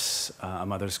course, a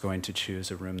mother's going to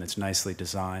choose a room that's nicely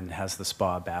designed, has the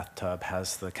spa bathtub,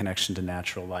 has the connection to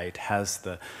natural light, has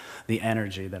the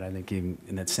energy that I think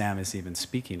that Sam is even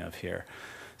speaking of here.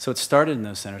 So it started in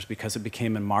those centers because it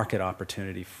became a market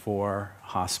opportunity for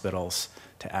hospitals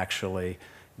to actually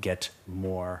get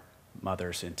more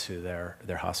mothers into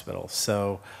their hospitals.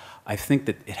 So I think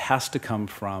that it has to come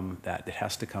from that. It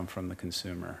has to come from the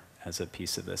consumer as a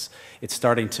piece of this. It's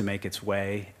starting to make its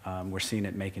way. We're seeing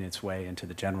it making its way into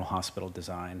the general hospital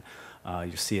design.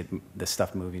 You see the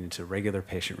stuff moving into regular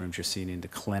patient rooms. You're seeing into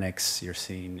clinics. You're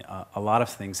seeing a lot of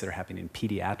things that are happening in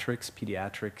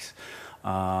pediatrics.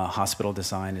 Hospital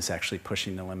design is actually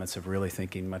pushing the limits of really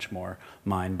thinking much more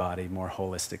mind-body, more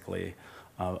holistically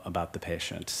about the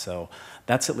patient. So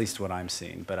that's at least what I'm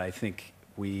seeing. But I think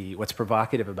what's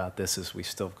provocative about this is we've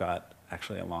still got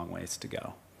actually a long ways to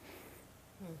go.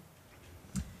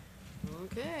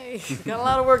 Okay, we've got a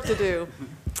lot of work to do.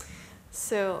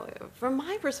 So from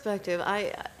my perspective,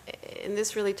 and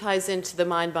this really ties into the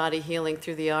Mind-Body Healing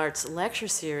Through the Arts lecture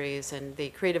series and the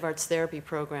Creative Arts Therapy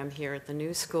program here at the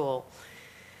New School.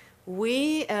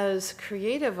 We as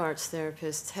creative arts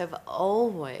therapists have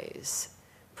always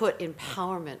put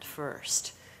empowerment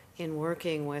first in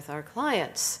working with our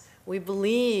clients. We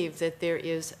believe that there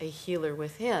is a healer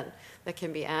within that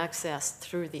can be accessed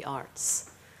through the arts.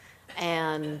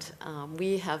 And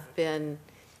we have been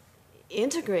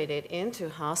integrated into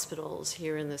hospitals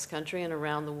here in this country and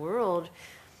around the world,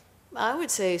 I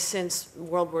would say since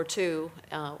World War II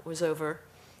was over,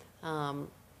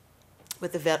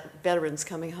 with the veterans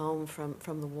coming home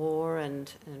from the war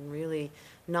and really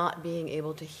not being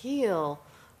able to heal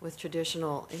with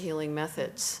traditional healing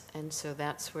methods. And so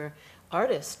that's where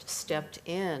artists stepped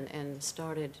in and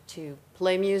started to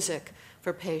play music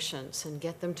for patients and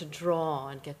get them to draw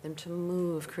and get them to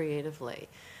move creatively.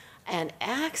 And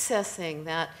accessing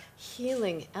that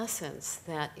healing essence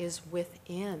that is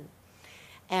within.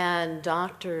 And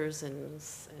doctors and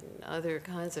other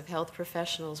kinds of health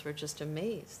professionals were just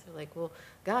amazed. They're like, well,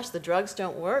 gosh, the drugs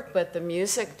don't work, but the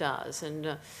music does.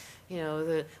 And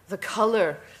the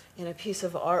color in a piece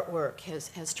of artwork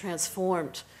has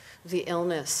transformed the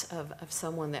illness of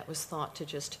someone that was thought to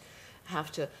just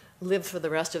have to live for the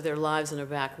rest of their lives in a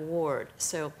back ward.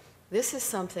 So this is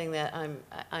something that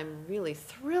I'm really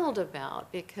thrilled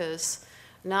about, because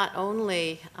not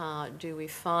only do we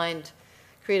find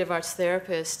creative arts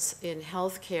therapists in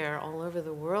healthcare all over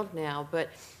the world now, but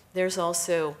there's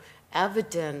also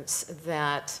evidence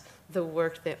that the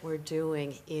work that we're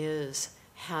doing is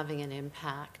having an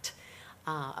impact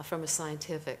from a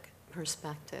scientific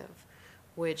perspective,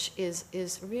 which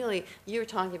is really, you were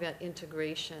talking about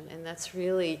integration, and that's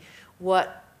really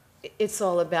what it's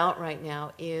all about right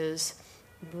now, is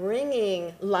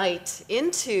bringing light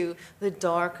into the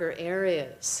darker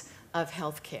areas of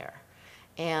healthcare,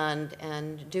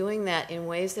 and doing that in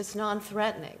ways that's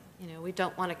non-threatening. You know, we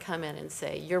don't want to come in and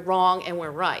say, you're wrong and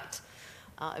we're right,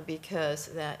 because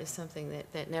that is something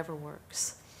that never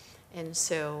works. And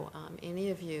so any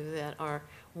of you that are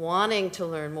wanting to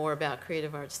learn more about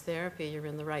creative arts therapy, you're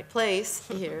in the right place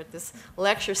here at this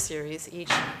lecture series.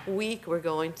 Each week we're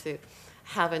going to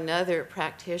have another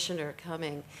practitioner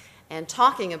coming and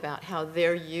talking about how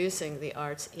they're using the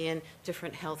arts in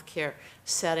different healthcare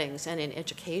settings and in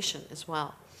education as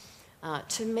well,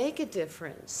 to make a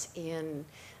difference in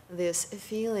this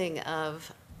feeling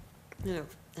of, you know,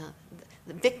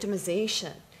 the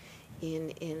victimization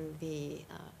in the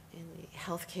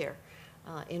healthcare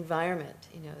environment.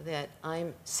 You know, that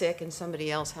I'm sick and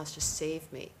somebody else has to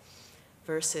save me,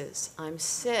 versus I'm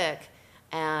sick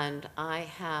and I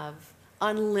have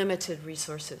unlimited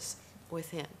resources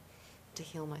within to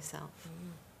heal myself.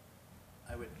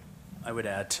 I would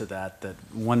add to that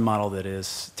one model that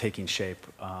is taking shape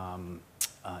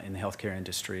in the healthcare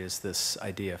industry is this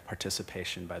idea of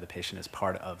participation by the patient as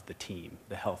part of the team,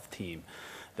 the health team,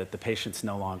 that the patient's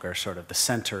no longer sort of the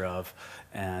center of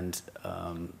and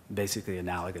basically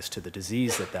analogous to the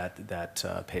disease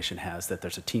that patient has, that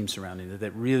there's a team surrounding it,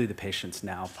 that really the patient's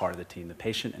now part of the team. The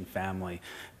patient and family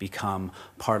become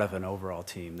part of an overall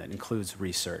team that includes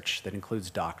research, that includes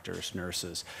doctors,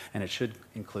 nurses, and it should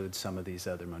include some of these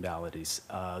other modalities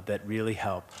that really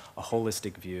help a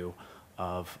holistic view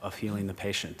of healing the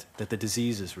patient, that the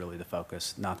disease is really the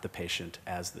focus, not the patient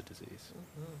as the disease.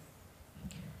 Mm-hmm.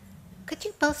 Could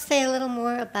you both say a little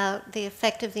more about the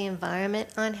effect of the environment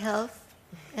on health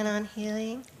and on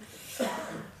healing?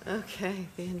 Okay,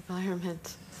 the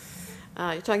environment.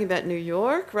 You're talking about New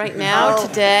York right now,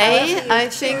 today. I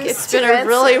think it's been a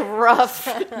really rough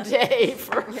day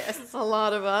for a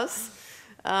lot of us.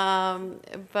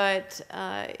 But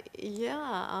yeah,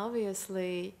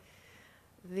 obviously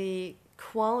the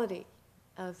quality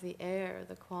of the air,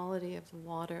 the quality of the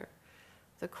water,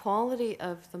 the quality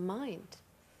of the mind.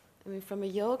 I mean, from a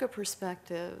yoga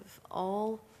perspective,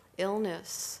 all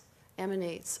illness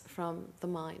emanates from the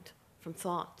mind, from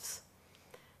thoughts.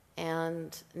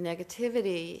 And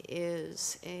negativity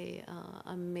is a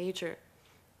major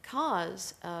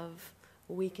cause of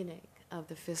weakening of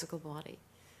the physical body.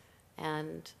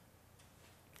 And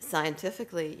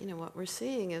scientifically, you know, what we're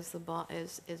seeing is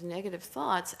is negative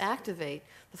thoughts activate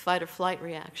the fight or flight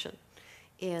reaction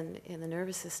in the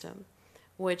nervous system,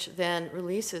 which then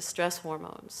releases stress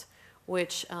hormones,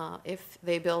 which, if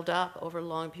they build up over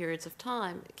long periods of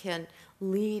time, can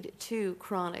lead to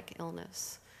chronic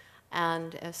illness.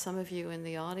 And as some of you in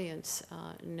the audience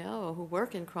know who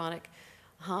work in chronic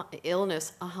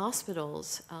illness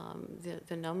hospitals,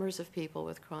 the numbers of people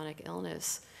with chronic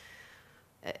illness,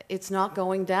 it's not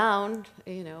going down,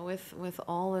 you know, with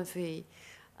all of the,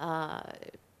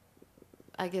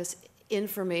 I guess,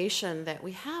 information that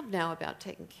we have now about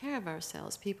taking care of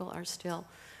ourselves. People are still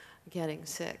getting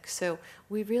sick. So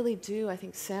we really do, I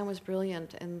think Sam was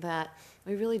brilliant in that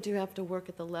we really do have to work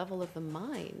at the level of the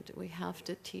mind. We have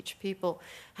to teach people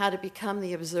how to become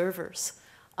the observers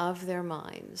of their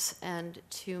minds and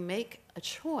to make a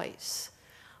choice.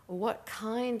 What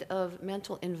kind of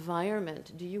mental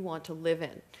environment do you want to live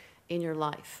in your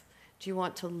life? Do you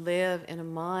want to live in a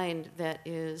mind that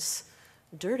is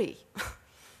dirty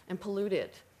and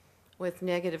polluted with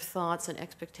negative thoughts and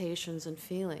expectations and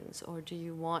feelings? Or do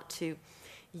you want to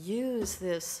use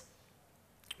this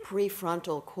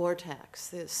prefrontal cortex,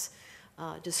 this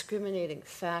discriminating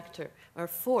factor or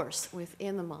force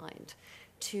within the mind,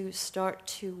 to start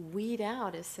to weed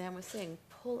out, as Sam was saying,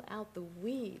 pull out the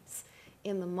weeds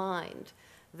in the mind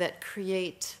that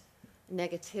create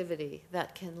negativity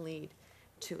that can lead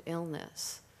to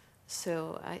illness?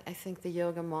 So I think the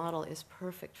yoga model is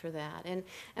perfect for that. And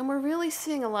we're really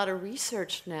seeing a lot of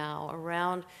research now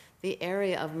around the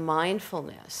area of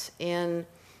mindfulness in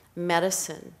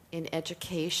medicine, in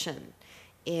education,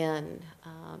 in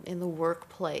the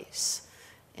workplace.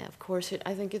 And of course,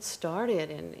 I think it started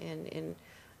in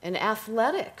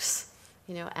athletics.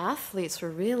 athletes were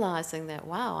realizing that,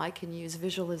 wow, I can use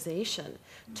visualization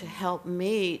to help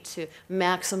me to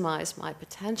maximize my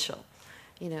potential.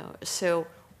 So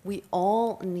we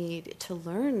all need to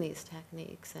learn these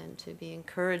techniques and to be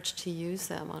encouraged to use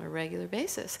them on a regular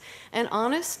basis. And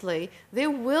honestly, there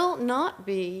will not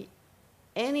be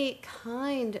any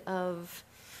kind of,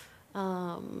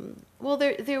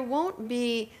 there won't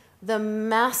be the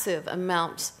massive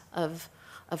amounts of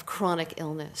chronic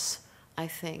illness, I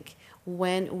think,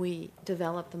 when we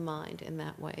develop the mind in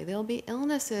that way. There'll be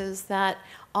illnesses that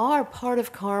are part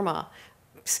of karma.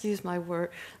 Excuse my word,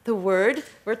 we're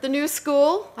at the new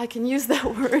school. I can use that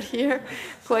word here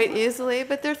quite easily,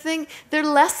 but they're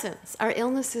lessons. Our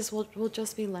illnesses will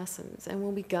just be lessons, and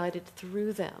we'll be guided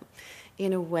through them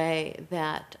in a way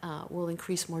that will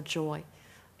increase more joy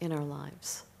in our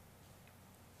lives.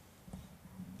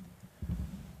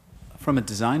 From a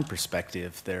design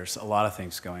perspective, there's a lot of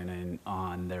things going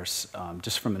on. There's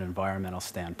just from an environmental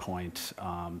standpoint,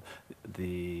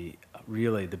 the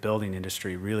building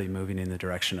industry really moving in the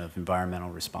direction of environmental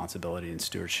responsibility and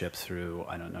stewardship through,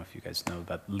 I don't know if you guys know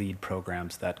about LEED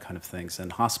programs, that kind of things,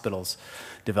 and hospitals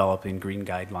developing green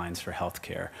guidelines for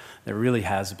healthcare. There really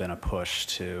has been a push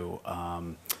to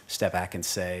step back and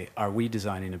say, are we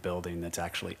designing a building that's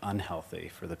actually unhealthy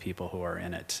for the people who are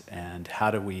in it? And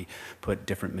how do we put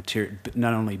different material,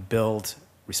 not only build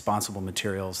responsible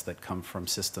materials that come from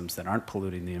systems that aren't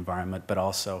polluting the environment, but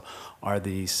also are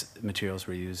these materials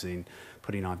we're using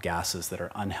putting on gases that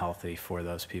are unhealthy for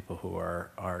those people who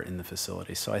are in the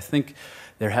facility. So I think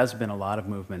there has been a lot of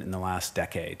movement in the last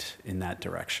decade in that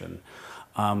direction.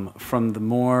 From the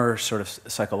more sort of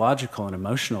psychological and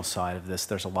emotional side of this,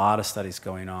 there's a lot of studies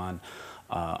going on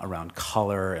around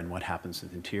color and what happens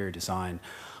with interior design.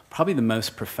 Probably the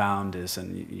most profound is,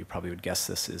 and you probably would guess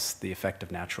this, is the effect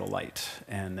of natural light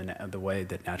and the way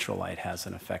that natural light has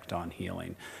an effect on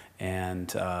healing.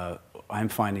 And I'm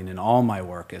finding in all my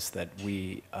work is that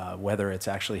we, whether it's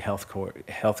actually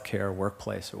healthcare,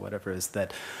 workplace, or whatever, is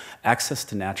that access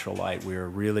to natural light, we're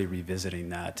really revisiting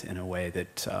that in a way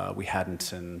that we hadn't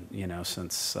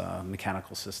since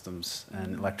mechanical systems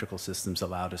and electrical systems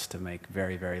allowed us to make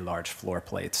very, very large floor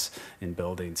plates in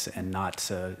buildings and not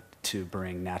to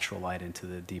bring natural light into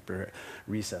the deeper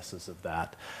recesses of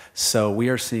that. So we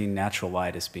are seeing natural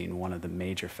light as being one of the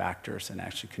major factors in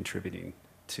actually contributing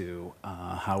to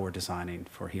how we're designing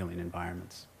for healing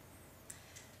environments.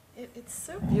 It's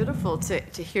so beautiful to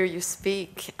hear you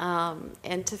speak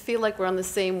and to feel like we're on the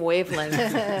same wavelength.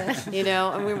 I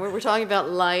mean, we're talking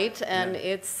about light, and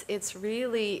it's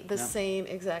really the same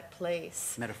exact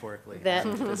place. Metaphorically.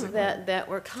 That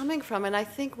we're coming from. And I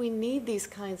think we need these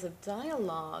kinds of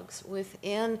dialogues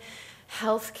within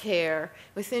healthcare,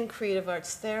 within creative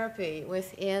arts therapy,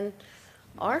 within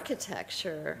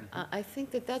architecture. I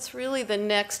think that's really the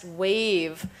next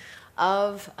wave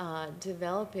of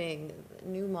developing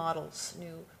new models,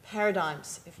 new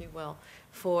paradigms, if you will,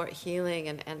 for healing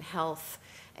and health,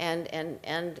 and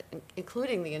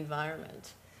including the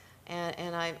environment.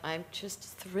 And I'm just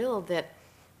thrilled that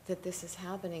this is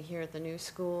happening here at the new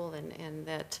school, and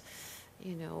that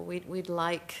we'd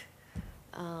like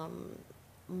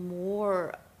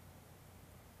more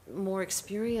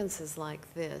experiences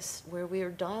like this, where we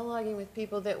are dialoguing with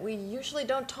people that we usually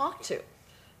don't talk to.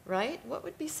 Right? What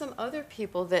would be some other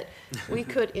people that we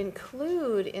could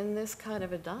include in this kind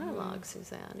of a dialogue,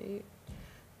 Suzanne?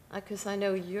 Because I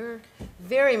know you're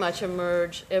very much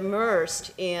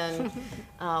immersed in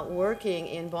working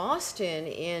in Boston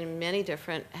in many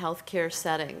different healthcare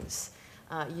settings,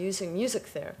 using music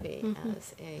therapy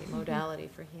as a modality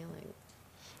for healing.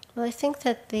 Well, I think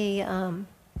that the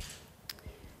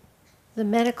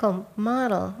medical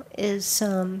model is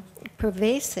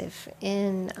pervasive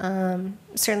in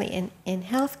certainly in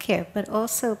healthcare, but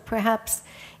also perhaps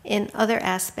in other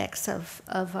aspects of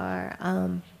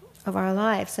our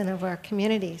lives and of our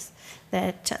communities.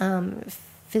 That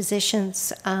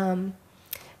physicians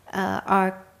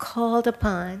are called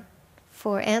upon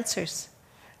for answers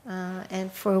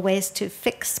and for ways to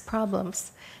fix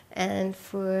problems and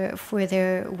for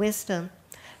their wisdom,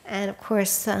 and of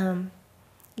course.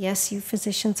 Yes, you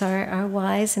physicians are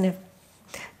wise and have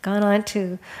gone on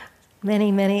to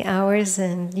many, many hours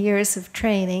and years of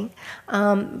training,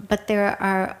 but there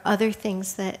are other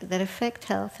things that affect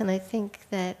health, and I think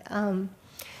that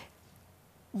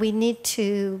we need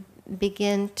to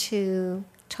begin to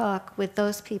talk with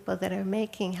those people that are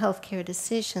making healthcare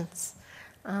decisions,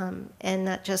 and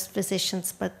not just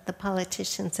physicians, but the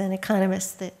politicians and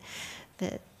economists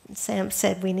that Sam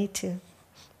said we need to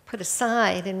put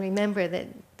aside, and remember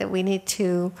that we need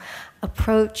to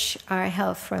approach our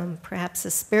health from perhaps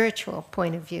a spiritual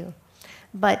point of view.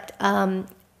 But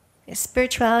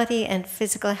spirituality and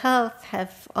physical health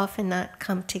have often not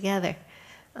come together.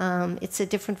 It's a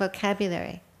different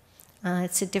vocabulary.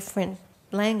 It's a different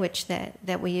language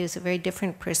that we use, a very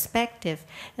different perspective.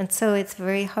 And so it's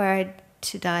very hard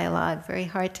to dialogue, very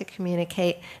hard to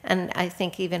communicate, and I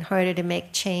think even harder to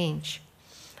make change.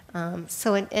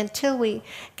 So until we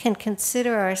can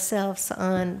consider ourselves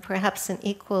on perhaps an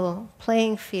equal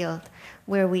playing field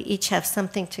where we each have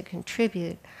something to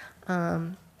contribute,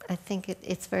 I think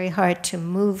it's very hard to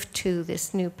move to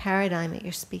this new paradigm that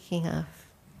you're speaking of.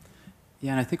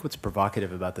 Yeah, and I think what's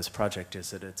provocative about this project is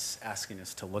that it's asking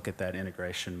us to look at that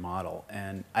integration model.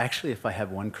 And actually, if I have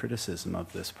one criticism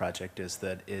of this project, is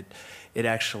that it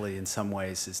actually, in some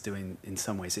ways,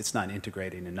 it's not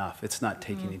integrating enough. It's not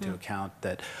taking into account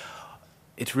that,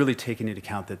 it's really taking into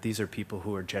account that these are people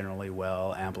who are generally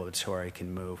well, ambulatory,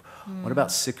 can move. What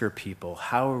about sicker people?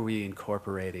 How are we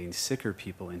incorporating sicker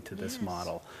people into this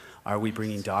model? Are we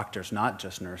bringing doctors, not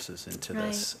just nurses, into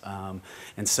this?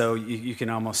 And so you can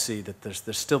almost see that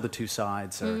there's still the two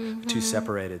sides are two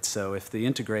separated. So if the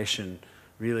integration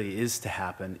really is to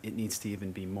happen, it needs to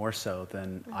even be more so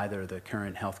than either the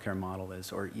current healthcare model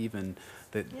is, or even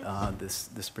that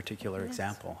this particular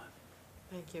example.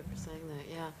 Thank you for saying that.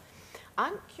 Yeah,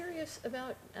 I'm curious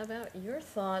about your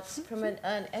thoughts from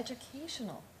an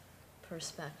educational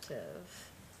perspective.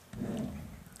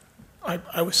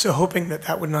 I was so hoping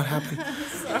that would not happen.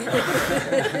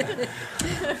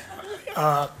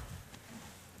 I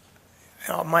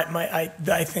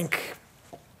think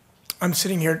I'm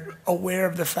sitting here aware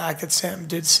of the fact that Sam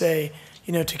did say,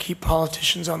 to keep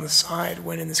politicians on the side,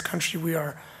 when in this country we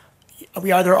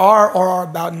either are or are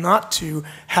about not to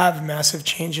have massive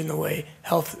change in the way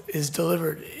health is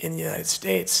delivered in the United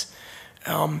States.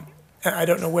 I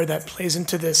don't know where that plays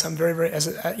into this. I'm very,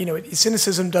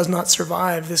 cynicism does not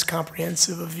survive this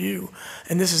comprehensive a view.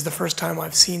 And this is the first time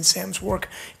I've seen Sam's work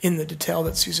in the detail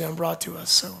that Suzanne brought to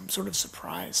us, so I'm sort of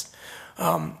surprised.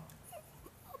 I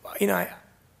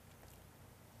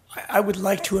would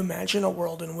like to imagine a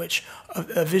world in which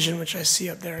a vision which I see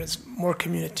up there as more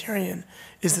communitarian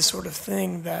is the sort of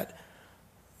thing that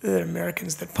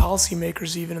Americans, that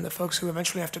policymakers even, and the folks who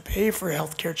eventually have to pay for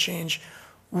healthcare change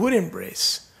would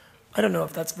embrace. I don't know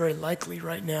if that's very likely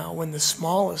right now when the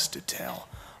smallest detail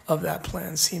of that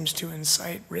plan seems to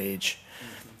incite rage.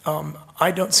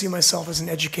 I don't see myself as an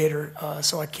educator,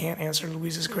 so I can't answer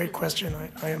Louise's great question.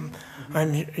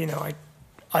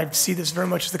 I see this very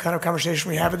much as the kind of conversation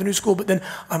we have at the New School, but then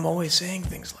I'm always saying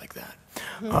things like that.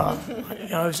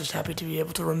 I was just happy to be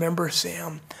able to remember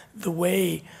Sam the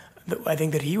way that I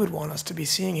think that he would want us to be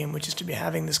seeing him, which is to be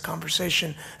having this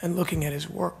conversation and looking at his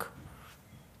work.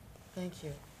 Thank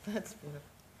you. That's beautiful.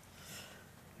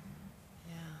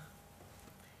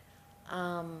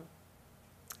 Yeah.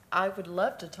 I would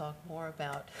love to talk more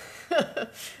about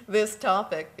this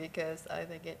topic because I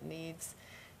think it needs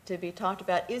to be talked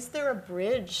about. Is there a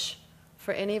bridge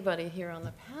for anybody here on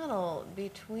the panel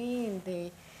between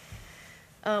the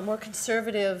more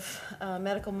conservative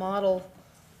medical model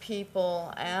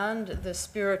people and the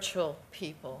spiritual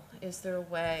people? Is there a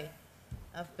way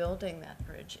of building that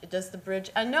bridge? Does the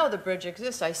bridge, I know the bridge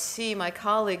exists. I see my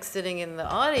colleagues sitting in the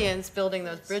audience building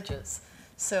those bridges.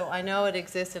 So I know it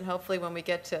exists, and hopefully when we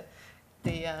get to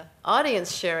the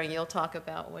audience sharing, you'll talk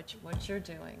about what you're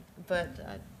doing. But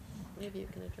maybe you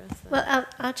can address that. Well,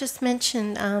 I'll just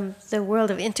mention the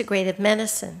world of integrative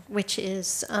medicine, which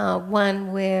is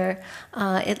one where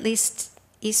at least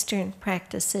Eastern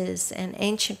practices and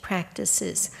ancient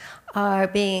practices are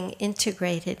being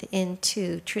integrated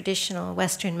into traditional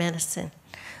Western medicine,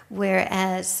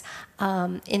 whereas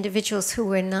individuals who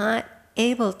were not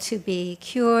able to be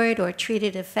cured or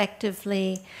treated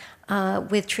effectively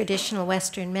with traditional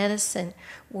Western medicine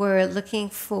were looking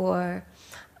for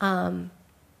other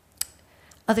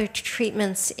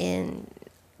treatments in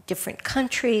different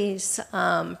countries,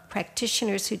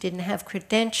 practitioners who didn't have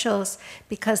credentials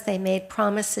because they made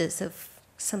promises of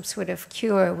some sort of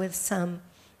cure with some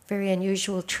very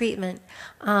unusual treatment.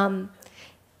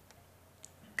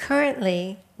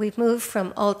 Currently, we've moved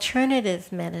from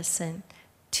alternative medicine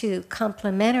to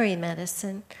complementary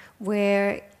medicine,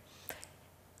 where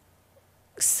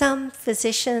some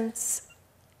physicians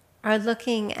are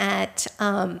looking at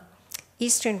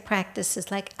Eastern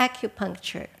practices like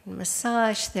acupuncture,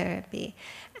 massage therapy,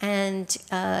 and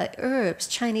herbs,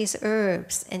 Chinese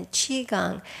herbs, and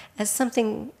Qigong as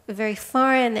something very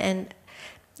foreign and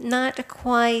not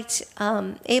quite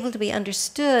able to be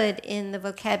understood in the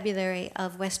vocabulary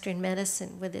of Western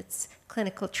medicine with its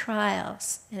clinical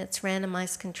trials and its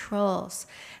randomized controls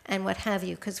and what have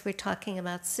you, because we're talking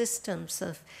about systems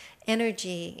of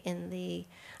energy in the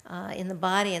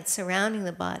body and surrounding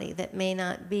the body that may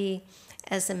not be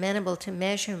as amenable to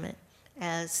measurement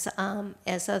as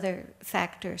other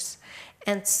factors.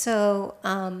 And so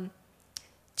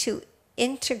to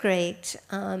integrate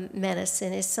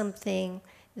medicine is something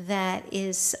that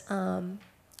is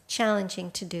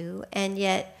challenging to do, and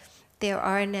yet there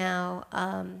are now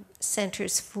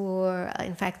centers for,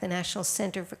 in fact, the National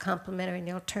Center for Complementary and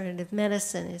Alternative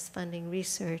Medicine is funding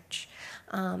research.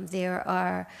 There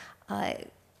are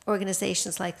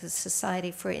organizations like the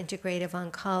Society for Integrative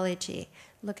Oncology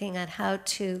looking at how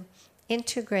to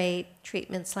integrate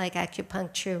treatments like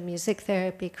acupuncture, music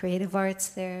therapy, creative arts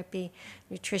therapy,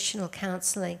 nutritional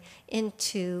counseling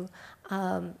into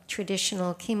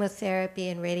traditional chemotherapy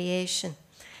and radiation.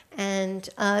 And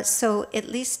so at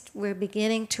least we're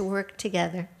beginning to work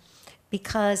together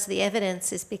because the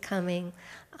evidence is becoming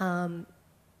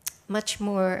much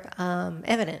more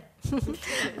evident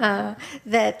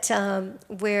that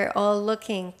we're all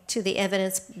looking to the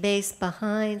evidence base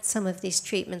behind some of these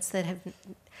treatments that have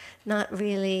not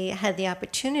really had the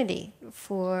opportunity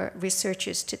for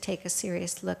researchers to take a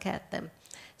serious look at them.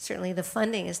 Certainly the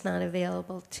funding is not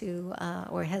available to,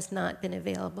 or has not been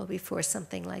available before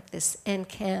something like this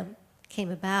NCAM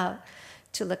came about,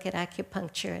 to look at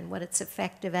acupuncture and what it's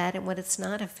effective at and what it's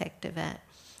not effective at.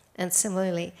 And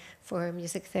similarly for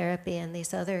music therapy and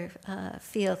these other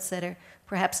fields that are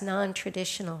perhaps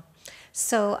non-traditional.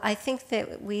 So I think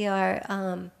that we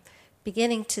are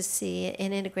beginning to see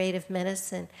in integrative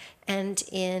medicine and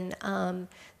in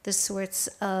the sorts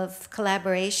of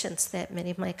collaborations that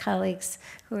many of my colleagues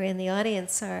who are in the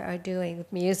audience are doing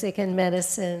with music and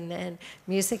medicine and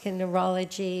music and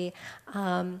neurology,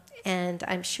 and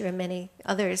I'm sure many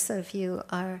others of you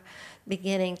are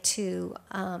beginning to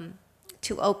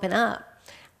open up.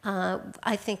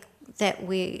 I think that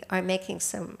we are making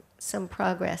some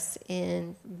progress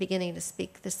in beginning to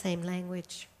speak the same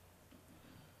language.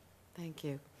 Thank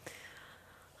you.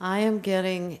 I am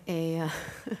getting a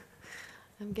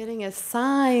I'm getting a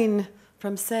sign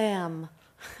from Sam.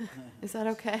 Is that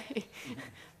okay?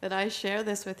 That I share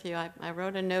this with you. I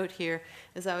wrote a note here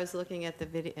as I was looking at the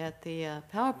video, at the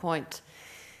PowerPoint.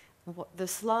 The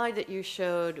slide that you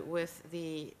showed with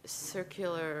the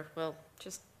circular, well,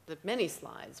 just the many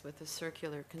slides with the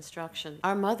circular construction.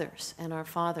 Our mothers and our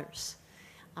fathers.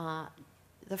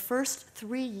 The first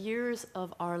 3 years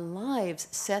of our lives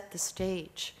set the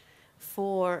stage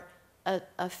for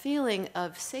a feeling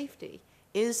of safety.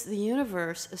 Is the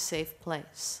universe a safe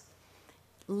place?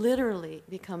 Literally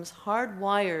becomes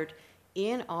hardwired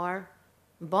in our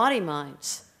body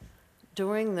minds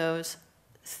during those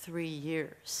 3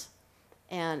 years.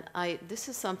 And this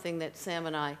is something that Sam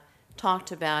and I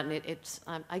talked about, and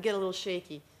I get a little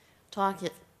shaky talking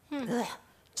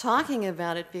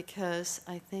about it, because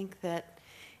I think that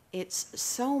it's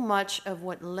so much of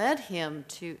what led him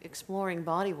to exploring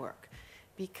bodywork.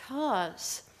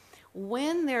 Because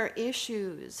when there are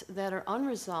issues that are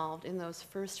unresolved in those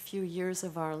first few years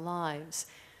of our lives,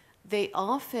 they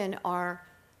often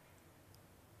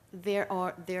they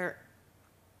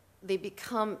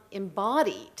become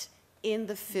embodied in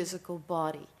the physical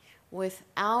body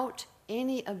without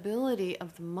any ability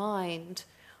of the mind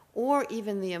or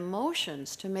even the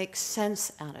emotions to make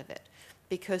sense out of it,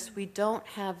 because we don't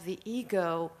have the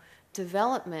ego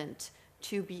development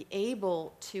to be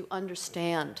able to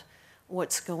understand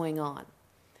what's going on.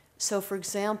 So for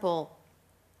example,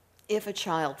 if a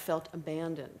child felt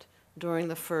abandoned during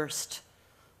the first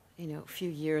few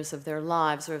years of their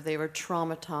lives, or if they were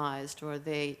traumatized, or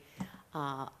they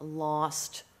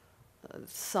lost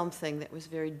something that was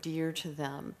very dear to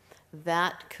them,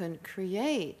 that can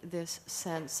create this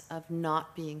sense of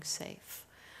not being safe,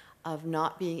 of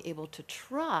not being able to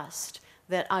trust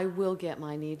that I will get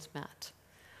my needs met.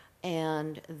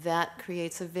 And that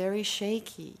creates a very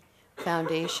shaky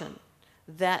foundation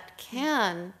that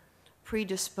can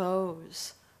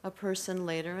predispose a person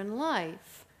later in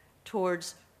life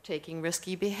towards taking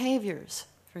risky behaviors,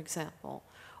 for example,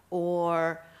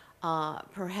 or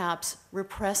perhaps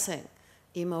repressing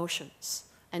emotions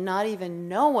and not even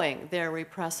knowing they're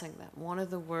repressing them. One of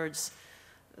the words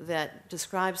that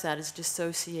describes that is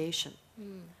dissociation,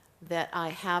 that I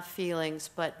have feelings,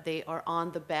 but they are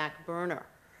on the back burner.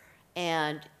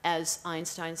 And as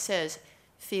Einstein says,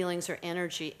 feelings are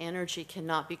energy. Energy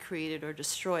cannot be created or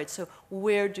destroyed. So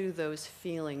where do those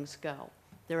feelings go?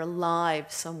 They're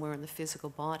alive somewhere in the physical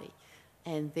body,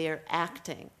 and they're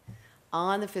acting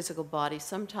on the physical body,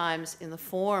 sometimes in the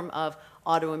form of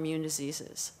autoimmune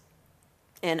diseases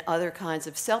and other kinds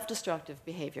of self-destructive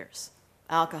behaviors,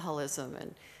 alcoholism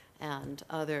and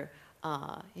other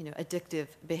addictive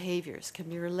behaviors can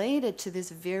be related to this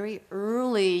very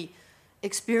early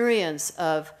experience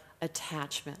of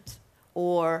attachment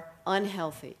or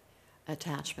unhealthy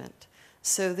attachment.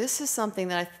 So this is something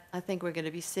that I think we're going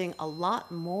to be seeing a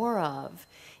lot more of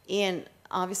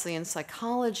obviously in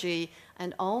psychology,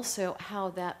 and also how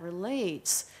that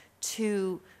relates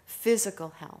to physical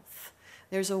health.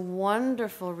 There's a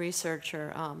wonderful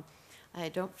researcher, I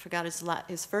don't forget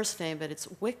his first name, but it's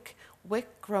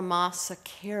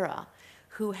Wickramasakara,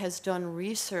 who has done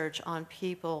research on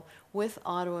people with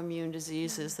autoimmune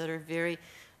diseases that are very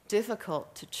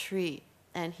difficult to treat.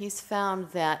 And he's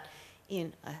found that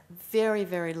in a very,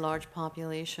 very large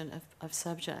population of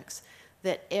subjects,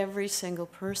 that every single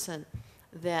person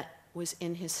that was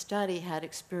in his study had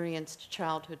experienced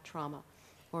childhood trauma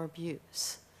or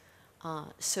abuse.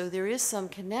 So there is some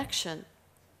connection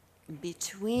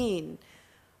between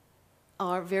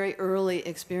our very early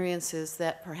experiences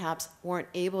that perhaps weren't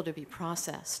able to be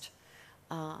processed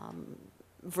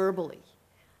verbally,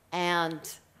 and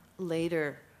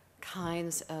later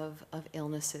kinds of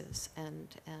illnesses and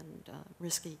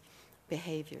risky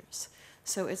behaviors.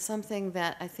 So it's something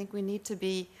that I think we need to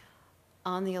be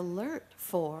on the alert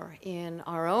for in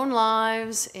our own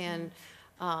lives, in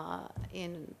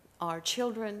our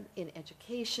children, in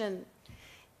education,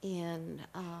 in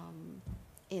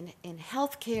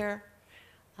healthcare.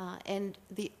 And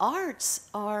the arts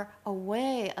are a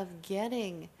way of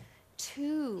getting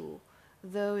to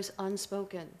those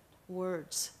unspoken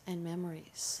words and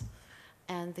memories.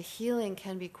 And the healing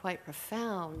can be quite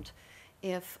profound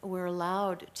if we're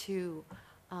allowed to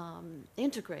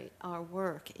integrate our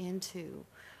work into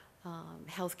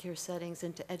healthcare settings,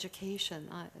 into education.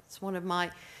 It's one of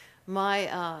my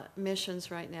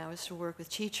missions right now is to work with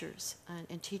teachers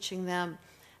and teaching them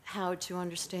how to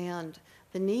understand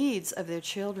the needs of their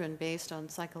children based on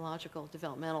psychological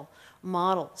developmental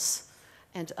models,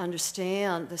 and to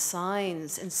understand the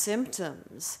signs and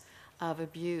symptoms of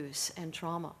abuse and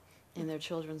trauma in their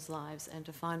children's lives, and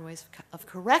to find ways of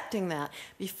correcting that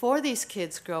before these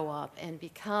kids grow up and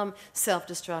become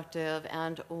self-destructive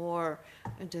and or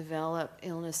develop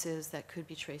illnesses that could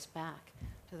be traced back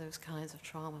to those kinds of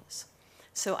traumas.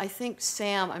 So I think,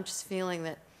 Sam, I'm just feeling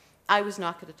that I was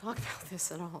not going to talk about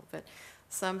this at all, but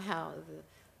somehow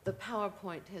the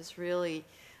PowerPoint has really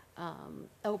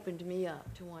opened me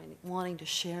up to wanting to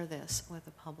share this with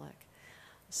the public.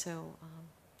 So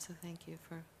thank you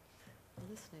for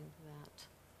listening to that.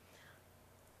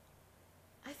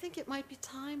 I think it might be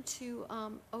time to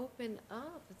open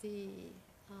up the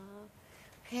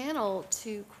panel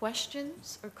to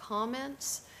questions or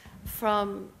comments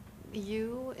from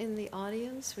you in the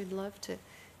audience. We'd love to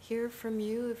hear from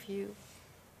you if you,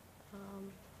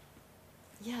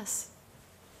 yes.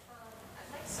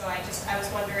 So I was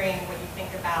wondering what you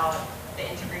think about the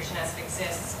integration as it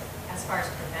exists as far as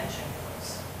prevention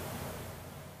goes.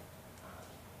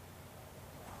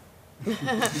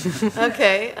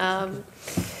 Okay.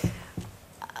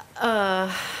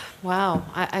 Wow.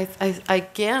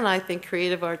 Again, I think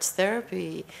creative arts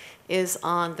therapy is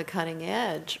on the cutting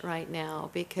edge right now,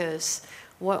 because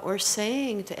what we're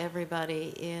saying to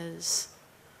everybody is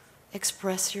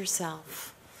express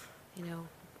yourself,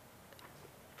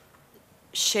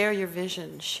 share your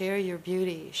vision, share your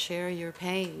beauty, share your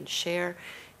pain, share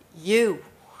you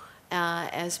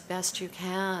as best you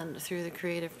can through the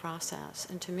creative process.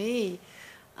 And to me,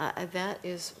 that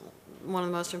is one of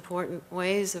the most important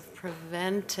ways of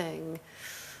preventing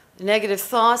negative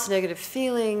thoughts, negative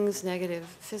feelings, negative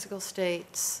physical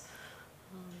states.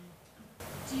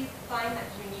 Do you find that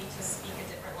you need to speak a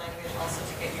different language also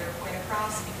to get your point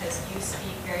across? Because you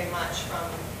speak very much from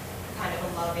kind of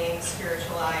a loving,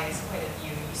 spiritualized point of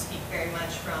view. You speak very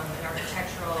much from an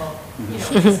architectural,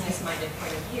 business-minded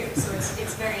point of view. So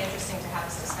it's very interesting to have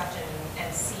this discussion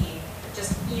and see,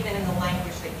 just even in the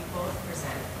language that you both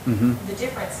present, the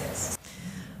differences.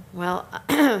 Well,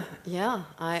 yeah,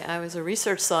 I was a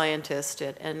research scientist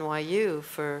at NYU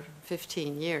for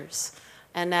 15 years,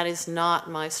 and that is not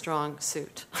my strong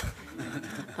suit.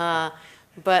 But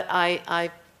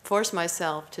I forced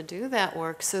myself to do that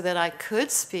work so that I could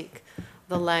speak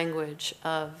the language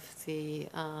of the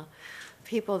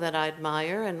people that I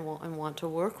admire and want to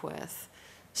work with.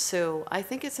 So I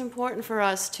think it's important for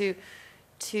us to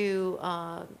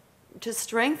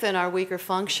strengthen our weaker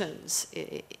functions.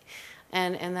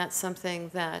 And that's something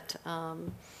that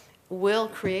will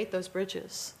create those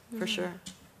bridges, for sure.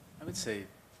 I would say,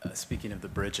 speaking of the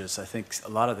bridges, I think a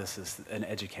lot of this is an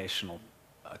educational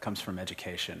comes from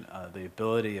education. The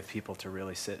ability of people to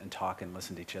really sit and talk and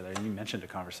listen to each other. And you mentioned a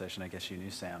conversation, I guess you knew,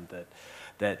 Sam,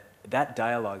 that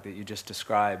dialogue that you just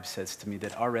described says to me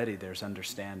that already there's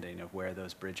understanding of where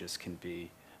those bridges can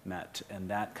be met. And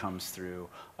that comes through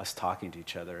us talking to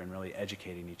each other and really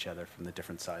educating each other from the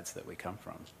different sides that we come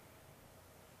from.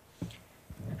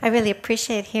 I really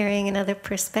appreciate hearing another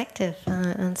perspective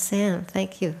on Sam.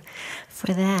 Thank you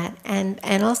for that.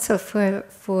 And also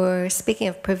for speaking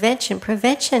of prevention.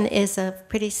 Prevention is a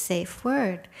pretty safe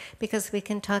word because we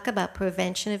can talk about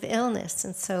prevention of illness,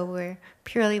 and so we're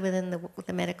purely within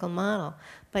the medical model.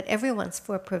 But everyone's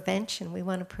for prevention. We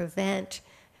want to prevent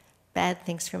bad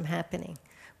things from happening,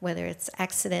 whether it's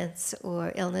accidents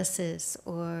or illnesses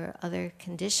or other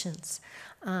conditions.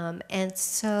 And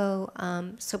so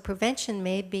prevention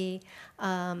may be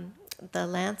the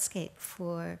landscape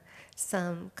for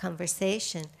some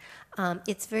conversation.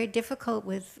 It's very difficult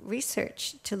with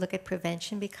research to look at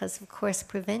prevention because, of course,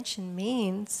 prevention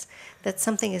means that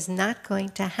something is not going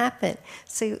to happen.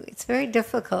 So it's very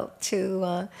difficult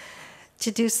to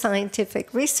do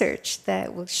scientific research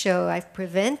that will show I've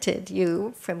prevented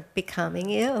you from becoming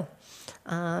ill.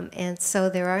 And so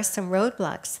there are some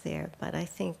roadblocks there, but I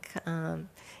think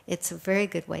it's a very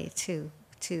good way to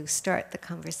start the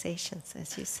conversations,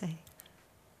 as you say.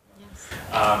 Yes.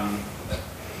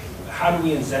 How do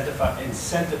we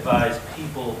incentivize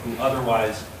people who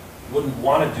otherwise wouldn't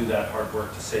want to do that hard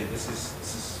work to say this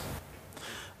is?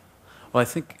 Well, I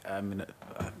think I'm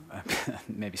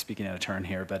maybe speaking out of turn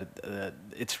here, but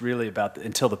it's really about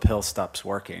until the pill stops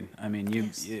working. I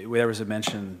mean, there was a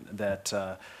mention that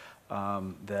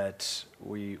that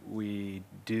we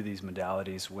do these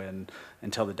modalities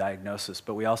until the diagnosis,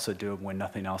 but we also do them when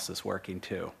nothing else is working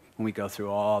too. When we go through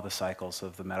all the cycles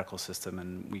of the medical system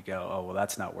and we go, oh, well,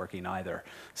 that's not working either.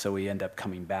 So we end up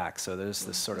coming back. So there's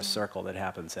this sort of circle that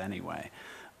happens anyway.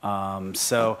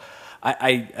 So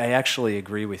I actually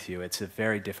agree with you. It's a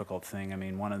very difficult thing. I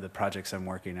mean, one of the projects I'm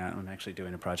working on, I'm actually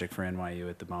doing a project for NYU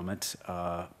at the moment,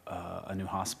 a new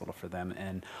hospital for them,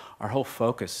 and our whole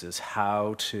focus is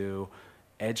how to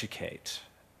educate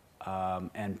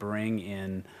and bring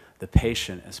in the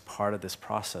patient as part of this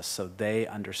process so they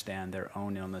understand their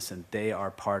own illness and they are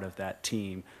part of that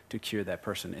team to cure that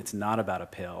person. It's not about a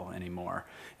pill anymore.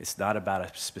 It's not about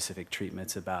a specific treatment.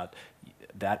 It's about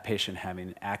that patient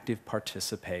having active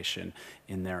participation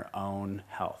in their own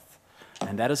health.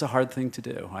 And that is a hard thing to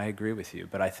do. I agree with you.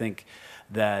 But I think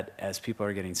that as people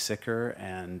are getting sicker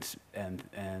and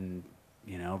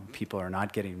you know, people are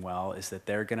not getting well, is that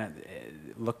they're going to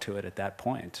look to it at that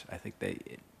point. I think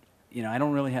you know, I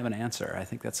don't really have an answer. I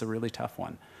think that's a really tough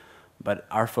one. But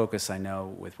our focus, I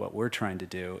know, with what we're trying to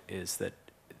do is that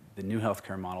the new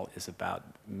healthcare model is about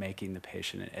making the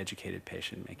patient, an educated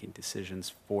patient, making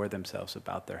decisions for themselves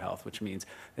about their health, which means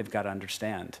they've got to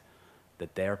understand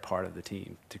that they're part of the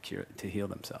team to heal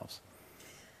themselves.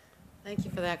 Thank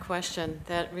you for that question.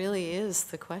 That really is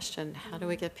the question. How do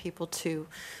we get people to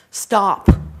stop?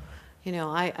 You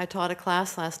know, I taught a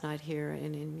class last night here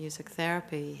in music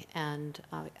therapy, and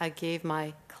I gave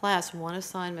my class one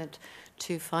assignment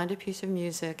to find a piece of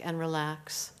music and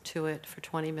relax to it for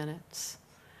 20 minutes.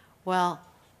 Well,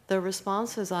 the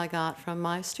responses I got from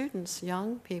my students,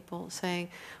 young people, saying,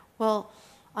 well,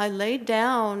 I laid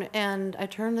down and I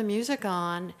turned the music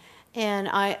on and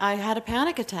I had a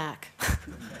panic attack.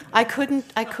 I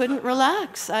couldn't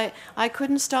relax. I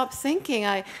couldn't stop thinking.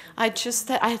 I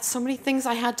had so many things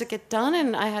I had to get done,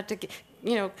 and I had to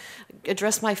you know,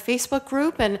 address my Facebook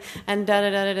group and da da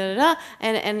da da da da,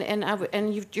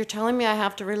 and you're telling me I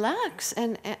have to relax,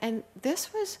 and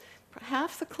this was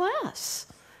half the class,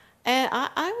 and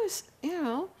I was, you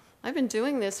know, I've been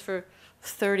doing this for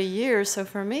 30 years, so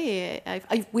for me,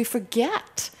 we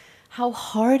forget how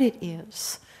hard it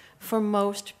is for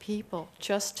most people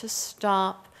just to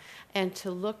stop and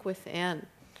to look within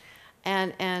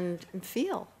and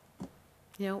feel.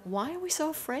 You know, why are we so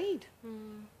afraid?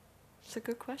 It's a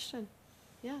good question.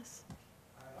 Yes.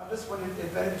 I'm just wondering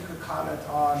if any of you could comment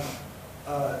on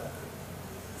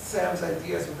Sam's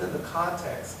ideas within the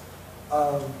context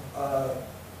of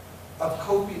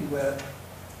coping with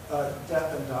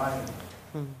death and dying.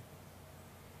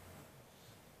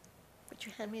 Would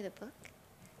you hand me the book?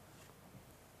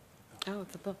 Oh,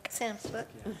 the book. Sam's book.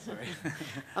 Yeah, sorry.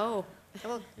 Oh.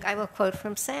 I will quote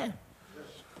from Sam.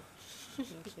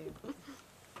 Thank you.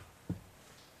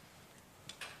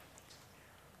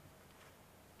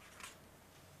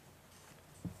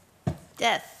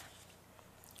 Death.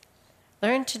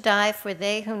 Learn to die, for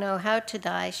they who know how to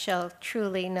die shall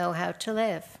truly know how to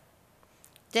live.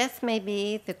 Death may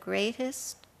be the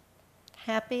greatest,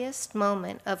 happiest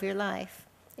moment of your life.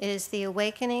 It is the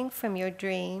awakening from your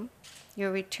dream,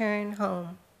 your return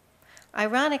home.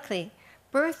 Ironically,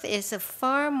 birth is a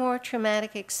far more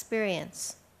traumatic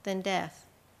experience than death.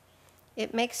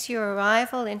 It makes your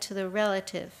arrival into the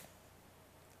relative,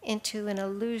 into an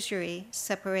illusory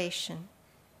separation.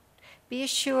 Be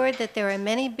assured that there are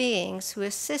many beings who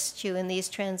assist you in these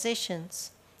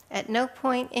transitions. At no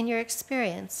point in your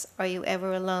experience are you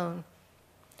ever alone.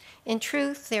 In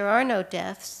truth, there are no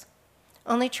deaths,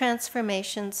 only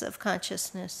transformations of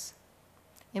consciousness.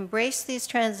 Embrace these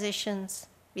transitions,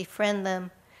 befriend them,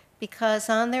 because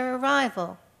on their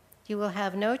arrival, you will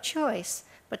have no choice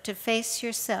but to face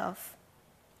yourself.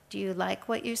 Do you like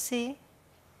what you see?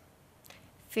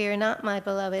 Fear not, my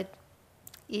beloved.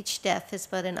 Each death is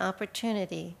but an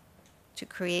opportunity to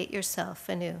create yourself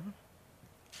anew.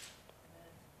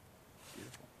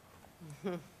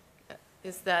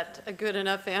 Is that a good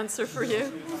enough answer for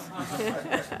you?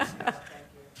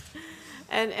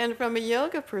 And from a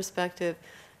yoga perspective,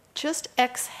 just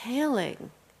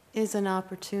exhaling is an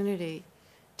opportunity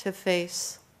to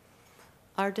face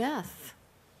our death.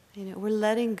 You know, we're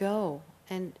letting go,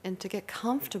 and to get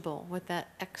comfortable with that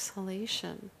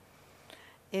exhalation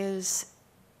is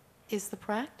the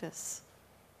practice.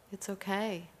 It's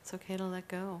okay. It's okay to let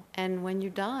go. And when you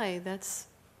die, that's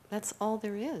all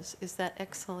there is that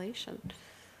exhalation,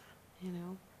 you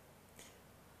know.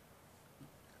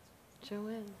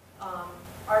 Joanne.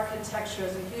 Architecture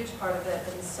is a huge part of it,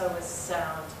 and so is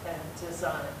sound and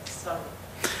design. So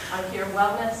I hear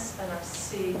wellness, and I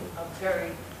see a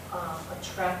very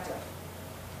attractive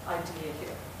idea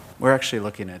here. We're actually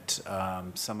looking at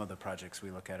some of the projects we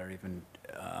look at are even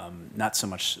not so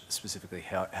much specifically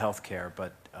healthcare,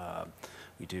 but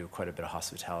we do quite a bit of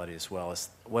hospitality as well. As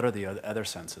what are the other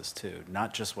senses too?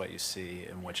 Not just what you see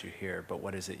and what you hear, but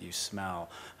what is it you smell?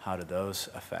 How do those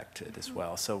affect it as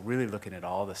well? So really looking at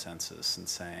all the senses and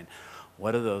saying,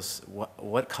 what are those?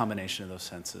 What combination of those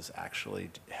senses actually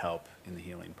help in the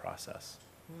healing process?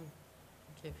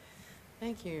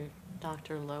 Thank you,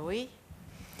 Dr. Lowy.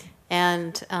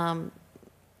 And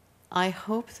I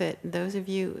hope that those of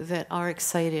you that are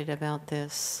excited about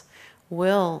this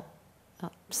will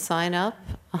sign up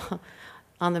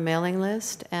on the mailing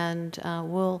list and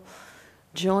will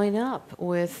join up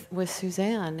with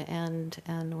Suzanne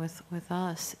and with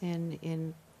us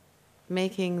in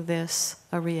making this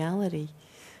a reality.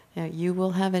 You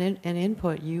will have an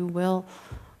input. You will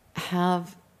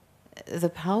have the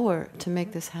power to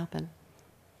make this happen.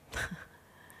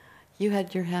 You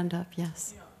had your hand up,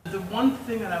 yes. The one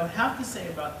thing that I would have to say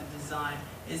about the design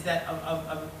is that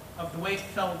of the way it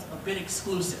felt a bit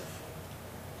exclusive.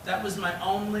 That was my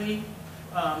only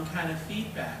kind of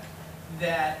feedback,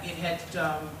 that it had,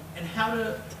 and how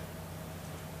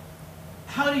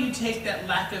do you take that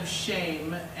lack of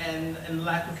shame and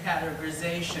lack of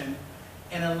categorization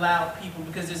and allow people,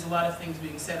 because there's a lot of things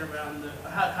being said around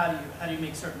how do you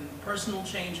make certain personal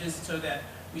changes so that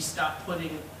we stop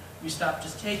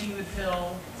just taking the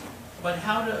pill, but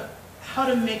how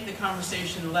to make the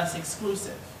conversation less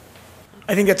exclusive.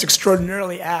 I think that's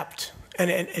extraordinarily apt, and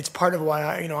it's part of why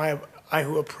I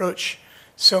who approach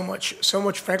so much,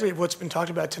 frankly, of what's been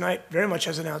talked about tonight, very much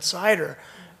as an outsider.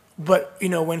 But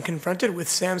when confronted with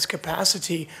Sam's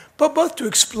capacity, but both to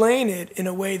explain it in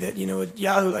a way that a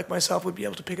Yahoo like myself would be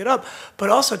able to pick it up,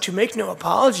 but also to make no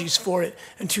apologies for it,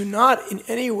 and to not in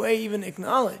any way even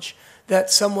acknowledge that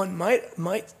someone might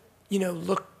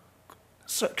look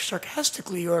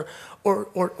sarcastically or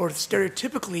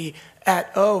stereotypically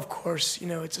at, oh, of course,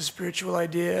 it's a spiritual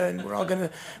idea and we're all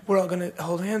gonna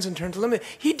hold hands and turn to limit.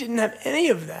 He didn't have any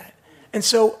of that, and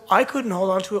so I couldn't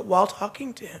hold on to it while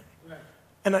talking to him. Right.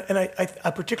 And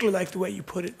I particularly like the way you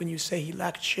put it when you say he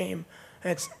lacked shame.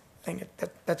 That's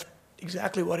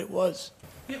exactly what it was.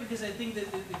 Yeah, because I think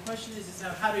that the question is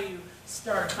how do you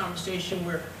start a conversation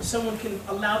where someone can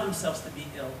allow themselves to be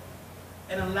ill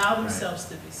and allow themselves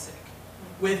to be sick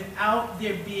without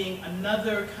there being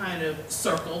another kind of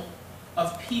circle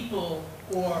of people,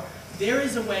 or there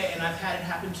is a way, and I've had it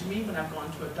happen to me when I've gone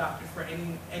to a doctor for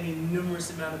any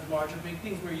numerous amount of large or big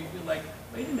things, where you feel like,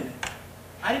 wait a minute,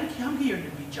 I didn't come here to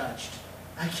be judged.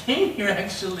 I came here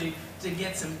actually to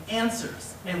get some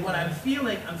answers. And what I'm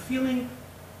feeling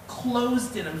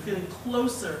closed in, I'm feeling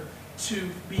closer to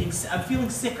being, I'm feeling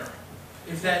sicker.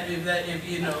 If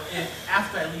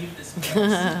after I leave this place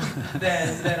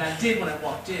than I did when I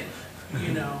walked in,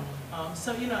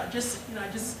 So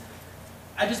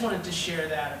I just wanted to share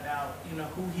that about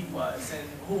who he was and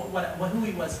who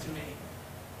he was to me,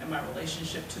 and my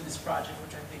relationship to this project,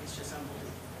 which I think is just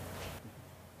unbelievable.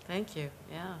 Thank you.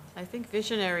 Yeah, I think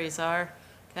visionaries are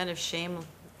kind of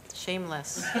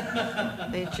Shameless.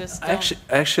 They just I don't.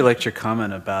 actually liked your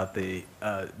comment about the,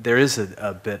 there is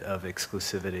a bit of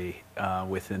exclusivity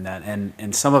within that,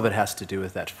 and some of it has to do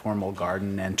with that formal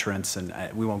garden entrance,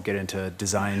 and we won't get into a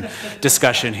design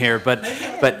discussion here, but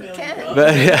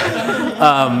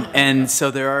yeah. And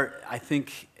so there are, I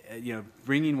think, you know,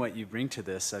 bringing what you bring to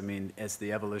this, I mean, as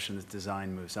the evolution of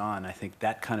design moves on, I think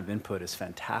that kind of input is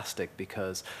fantastic,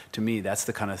 because to me, that's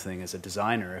the kind of thing as a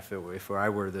designer, if I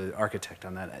were the architect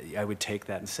on that, I would take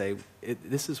that and say,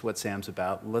 this is what Sam's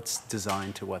about, let's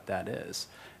design to what that is.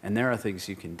 And there are things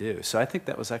you can do. So I think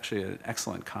that was actually an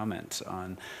excellent comment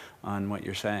on what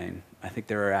you're saying. I think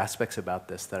there are aspects about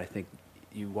this that I think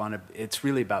you want to, it's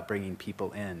really about bringing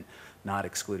people in, not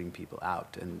excluding people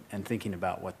out, and thinking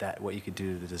about what you could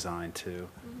do to the design to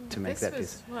make that.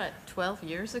 This was, what, 12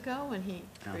 years ago when he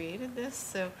created this?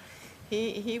 So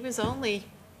he was only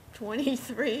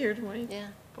 23 or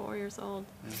 24 years old.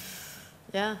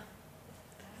 Yeah.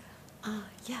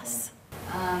 Yes.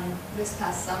 This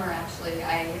past summer, actually,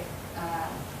 I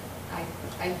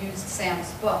used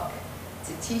Sam's book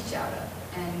to teach out of,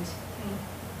 and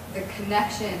the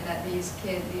connection that these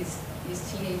teenagers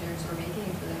were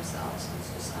making for themselves was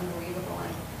just unbelievable.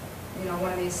 And you know,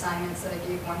 one of the assignments that I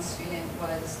gave one student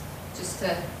was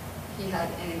he had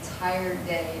an entire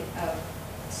day of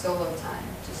solo time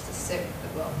just to sit with the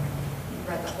book. He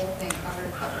read the whole thing cover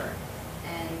to cover,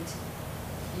 and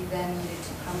he then needed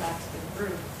to come back to the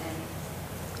group and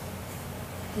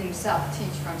himself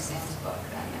teach from Sam's book.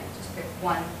 And I just picked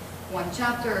one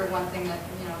chapter or one thing that,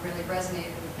 you know, really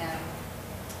resonated with him.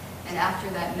 And after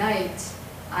that night,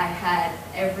 I had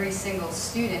every single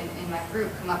student in my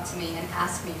group come up to me and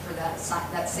ask me for that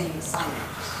same assignment.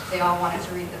 They all wanted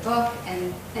to read the book,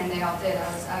 and they all did.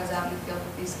 I was out in the field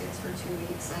with these kids for 2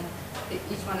 weeks, and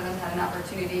each one of them had an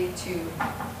opportunity to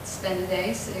spend a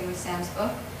day sitting with Sam's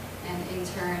book, and in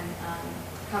turn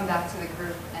come back to the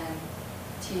group and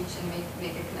teach and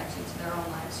make a connection to their own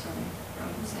lives from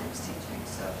Sam's teaching.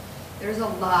 So there's a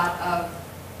lot of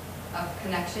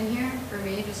connection here for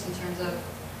me, just in terms of,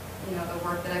 you know, the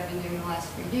work that I've been doing the last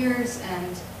few years,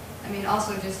 and I mean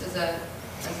also just as a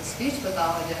speech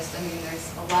pathologist, I mean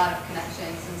there's a lot of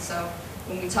connections. And so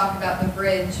when we talk about the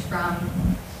bridge from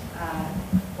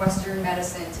Western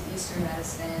medicine to Eastern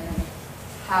medicine and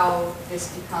how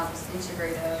this becomes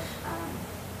integrative,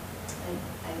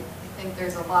 I think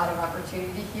there's a lot of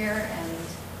opportunity here, and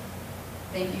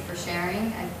thank you for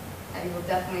sharing. I will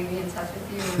definitely be in touch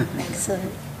with you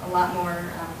and a lot more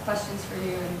questions for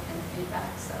you and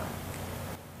feedback. So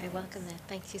I welcome that.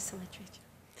 Thank you so much, Rachel.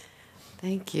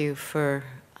 Thank you for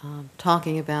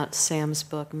talking about Sam's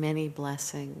book, Many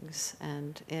Blessings,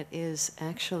 and it is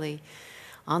actually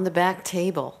on the back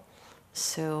table.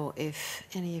 So if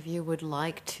any of you would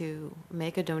like to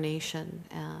make a donation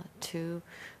to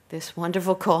this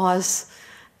wonderful cause,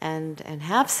 and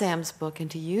have Sam's book, and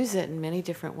to use it in many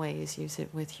different ways. Use it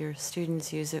with your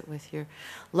students, use it with your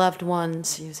loved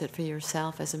ones, use it for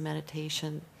yourself as a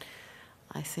meditation.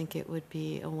 I think it would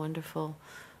be a wonderful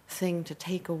thing to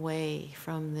take away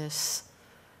from this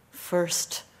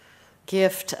first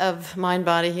gift of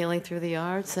mind-body healing through the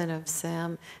arts, and of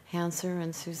Sam Hanser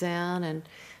and Suzanne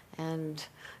and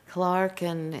Clark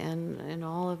and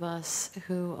all of us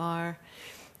who are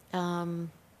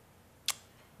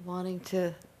wanting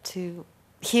to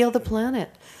heal the planet.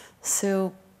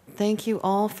 So thank you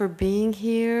all for being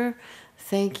here.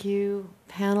 Thank you,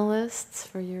 panelists,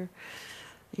 for your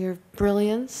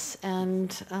brilliance,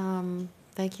 and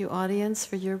thank you, audience,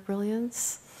 for your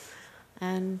brilliance.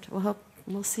 And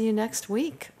we'll see you next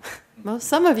week.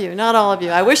 Some of you, not all of you.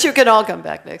 I wish you could all come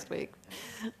back next week.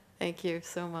 Thank you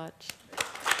so much.